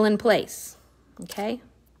the needle in place, okay?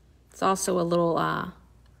 It's also a little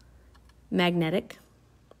magnetic,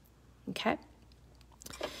 okay?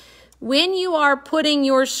 When you are putting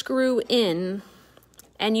your screw in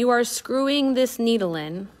and you are screwing this needle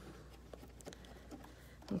in,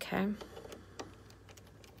 okay,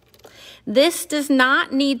 This does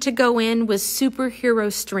not need to go in with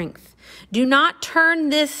superhero strength. Do not turn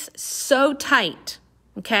this so tight,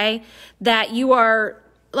 okay, that you are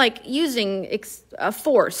like using a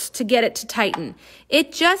force to get it to tighten.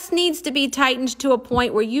 It just needs to be tightened to a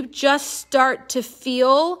point where you just start to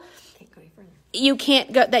feel you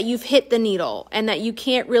can't go, that you've hit the needle and that you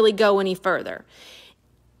can't really go any further.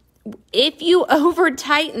 If you over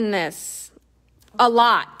tighten this a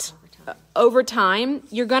lot over time,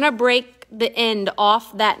 you're going to break the end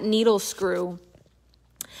off that needle screw.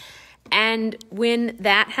 And when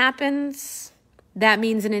that happens, that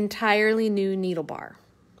means an entirely new needle bar.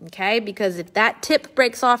 Okay? Because if that tip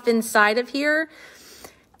breaks off inside of here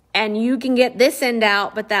and you can get this end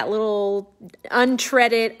out, but that little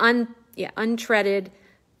untreaded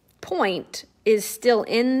point is still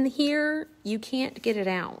in here, you can't get it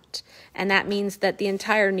out. And that means that the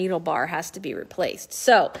entire needle bar has to be replaced.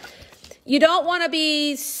 So you don't want to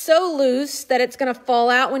be so loose that it's going to fall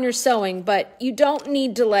out when you're sewing, but you don't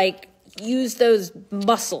need to like use those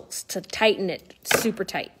muscles to tighten it super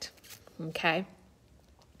tight. Okay?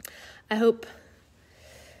 I hope.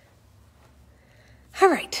 All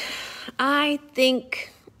right. I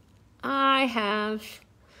think I have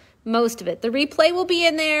most of it. The replay will be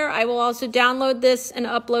in there. I will also download this and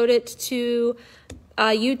upload it to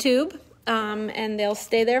YouTube, and they'll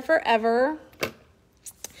stay there forever.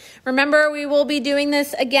 Remember, we will be doing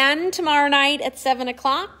this again tomorrow night at 7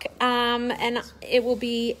 o'clock, and it will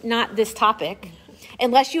be not this topic.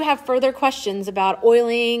 Unless you have further questions about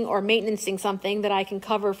oiling or maintenancing something that I can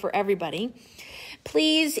cover for everybody,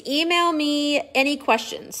 please email me any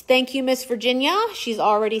questions. Thank you, Miss Virginia. She's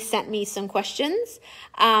already sent me some questions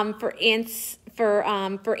for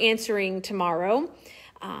answering tomorrow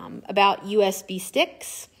about USB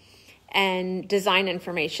sticks and design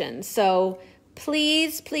information. So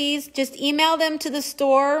please just email them to the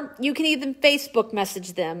store. You can even Facebook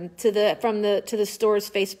message them to the store's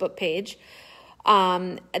Facebook page.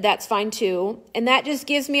 That's fine too. And that just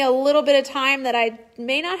gives me a little bit of time that I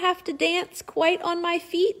may not have to dance quite on my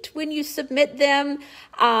feet when you submit them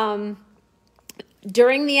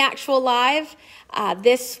during the actual live.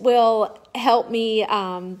 This will help me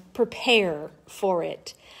prepare for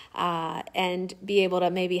it and be able to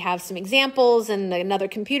maybe have some examples and another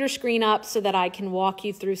computer screen up so that I can walk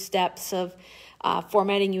you through steps of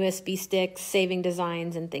formatting USB sticks, saving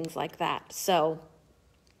designs, and things like that. So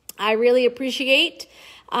I really appreciate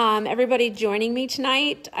everybody joining me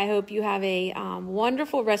tonight. I hope you have a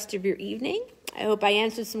wonderful rest of your evening. I hope I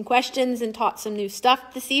answered some questions and taught some new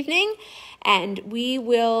stuff this evening. And we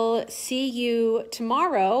will see you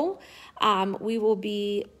tomorrow. We will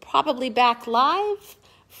be probably back live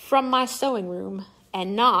from my sewing room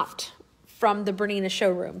and not from the Bernina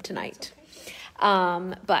showroom tonight.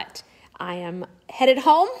 But I am headed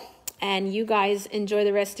home. And you guys enjoy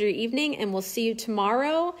the rest of your evening, and we'll see you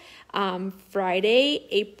tomorrow, Friday,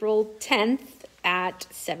 April 10th at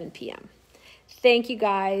 7 p.m. Thank you,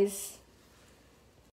 guys.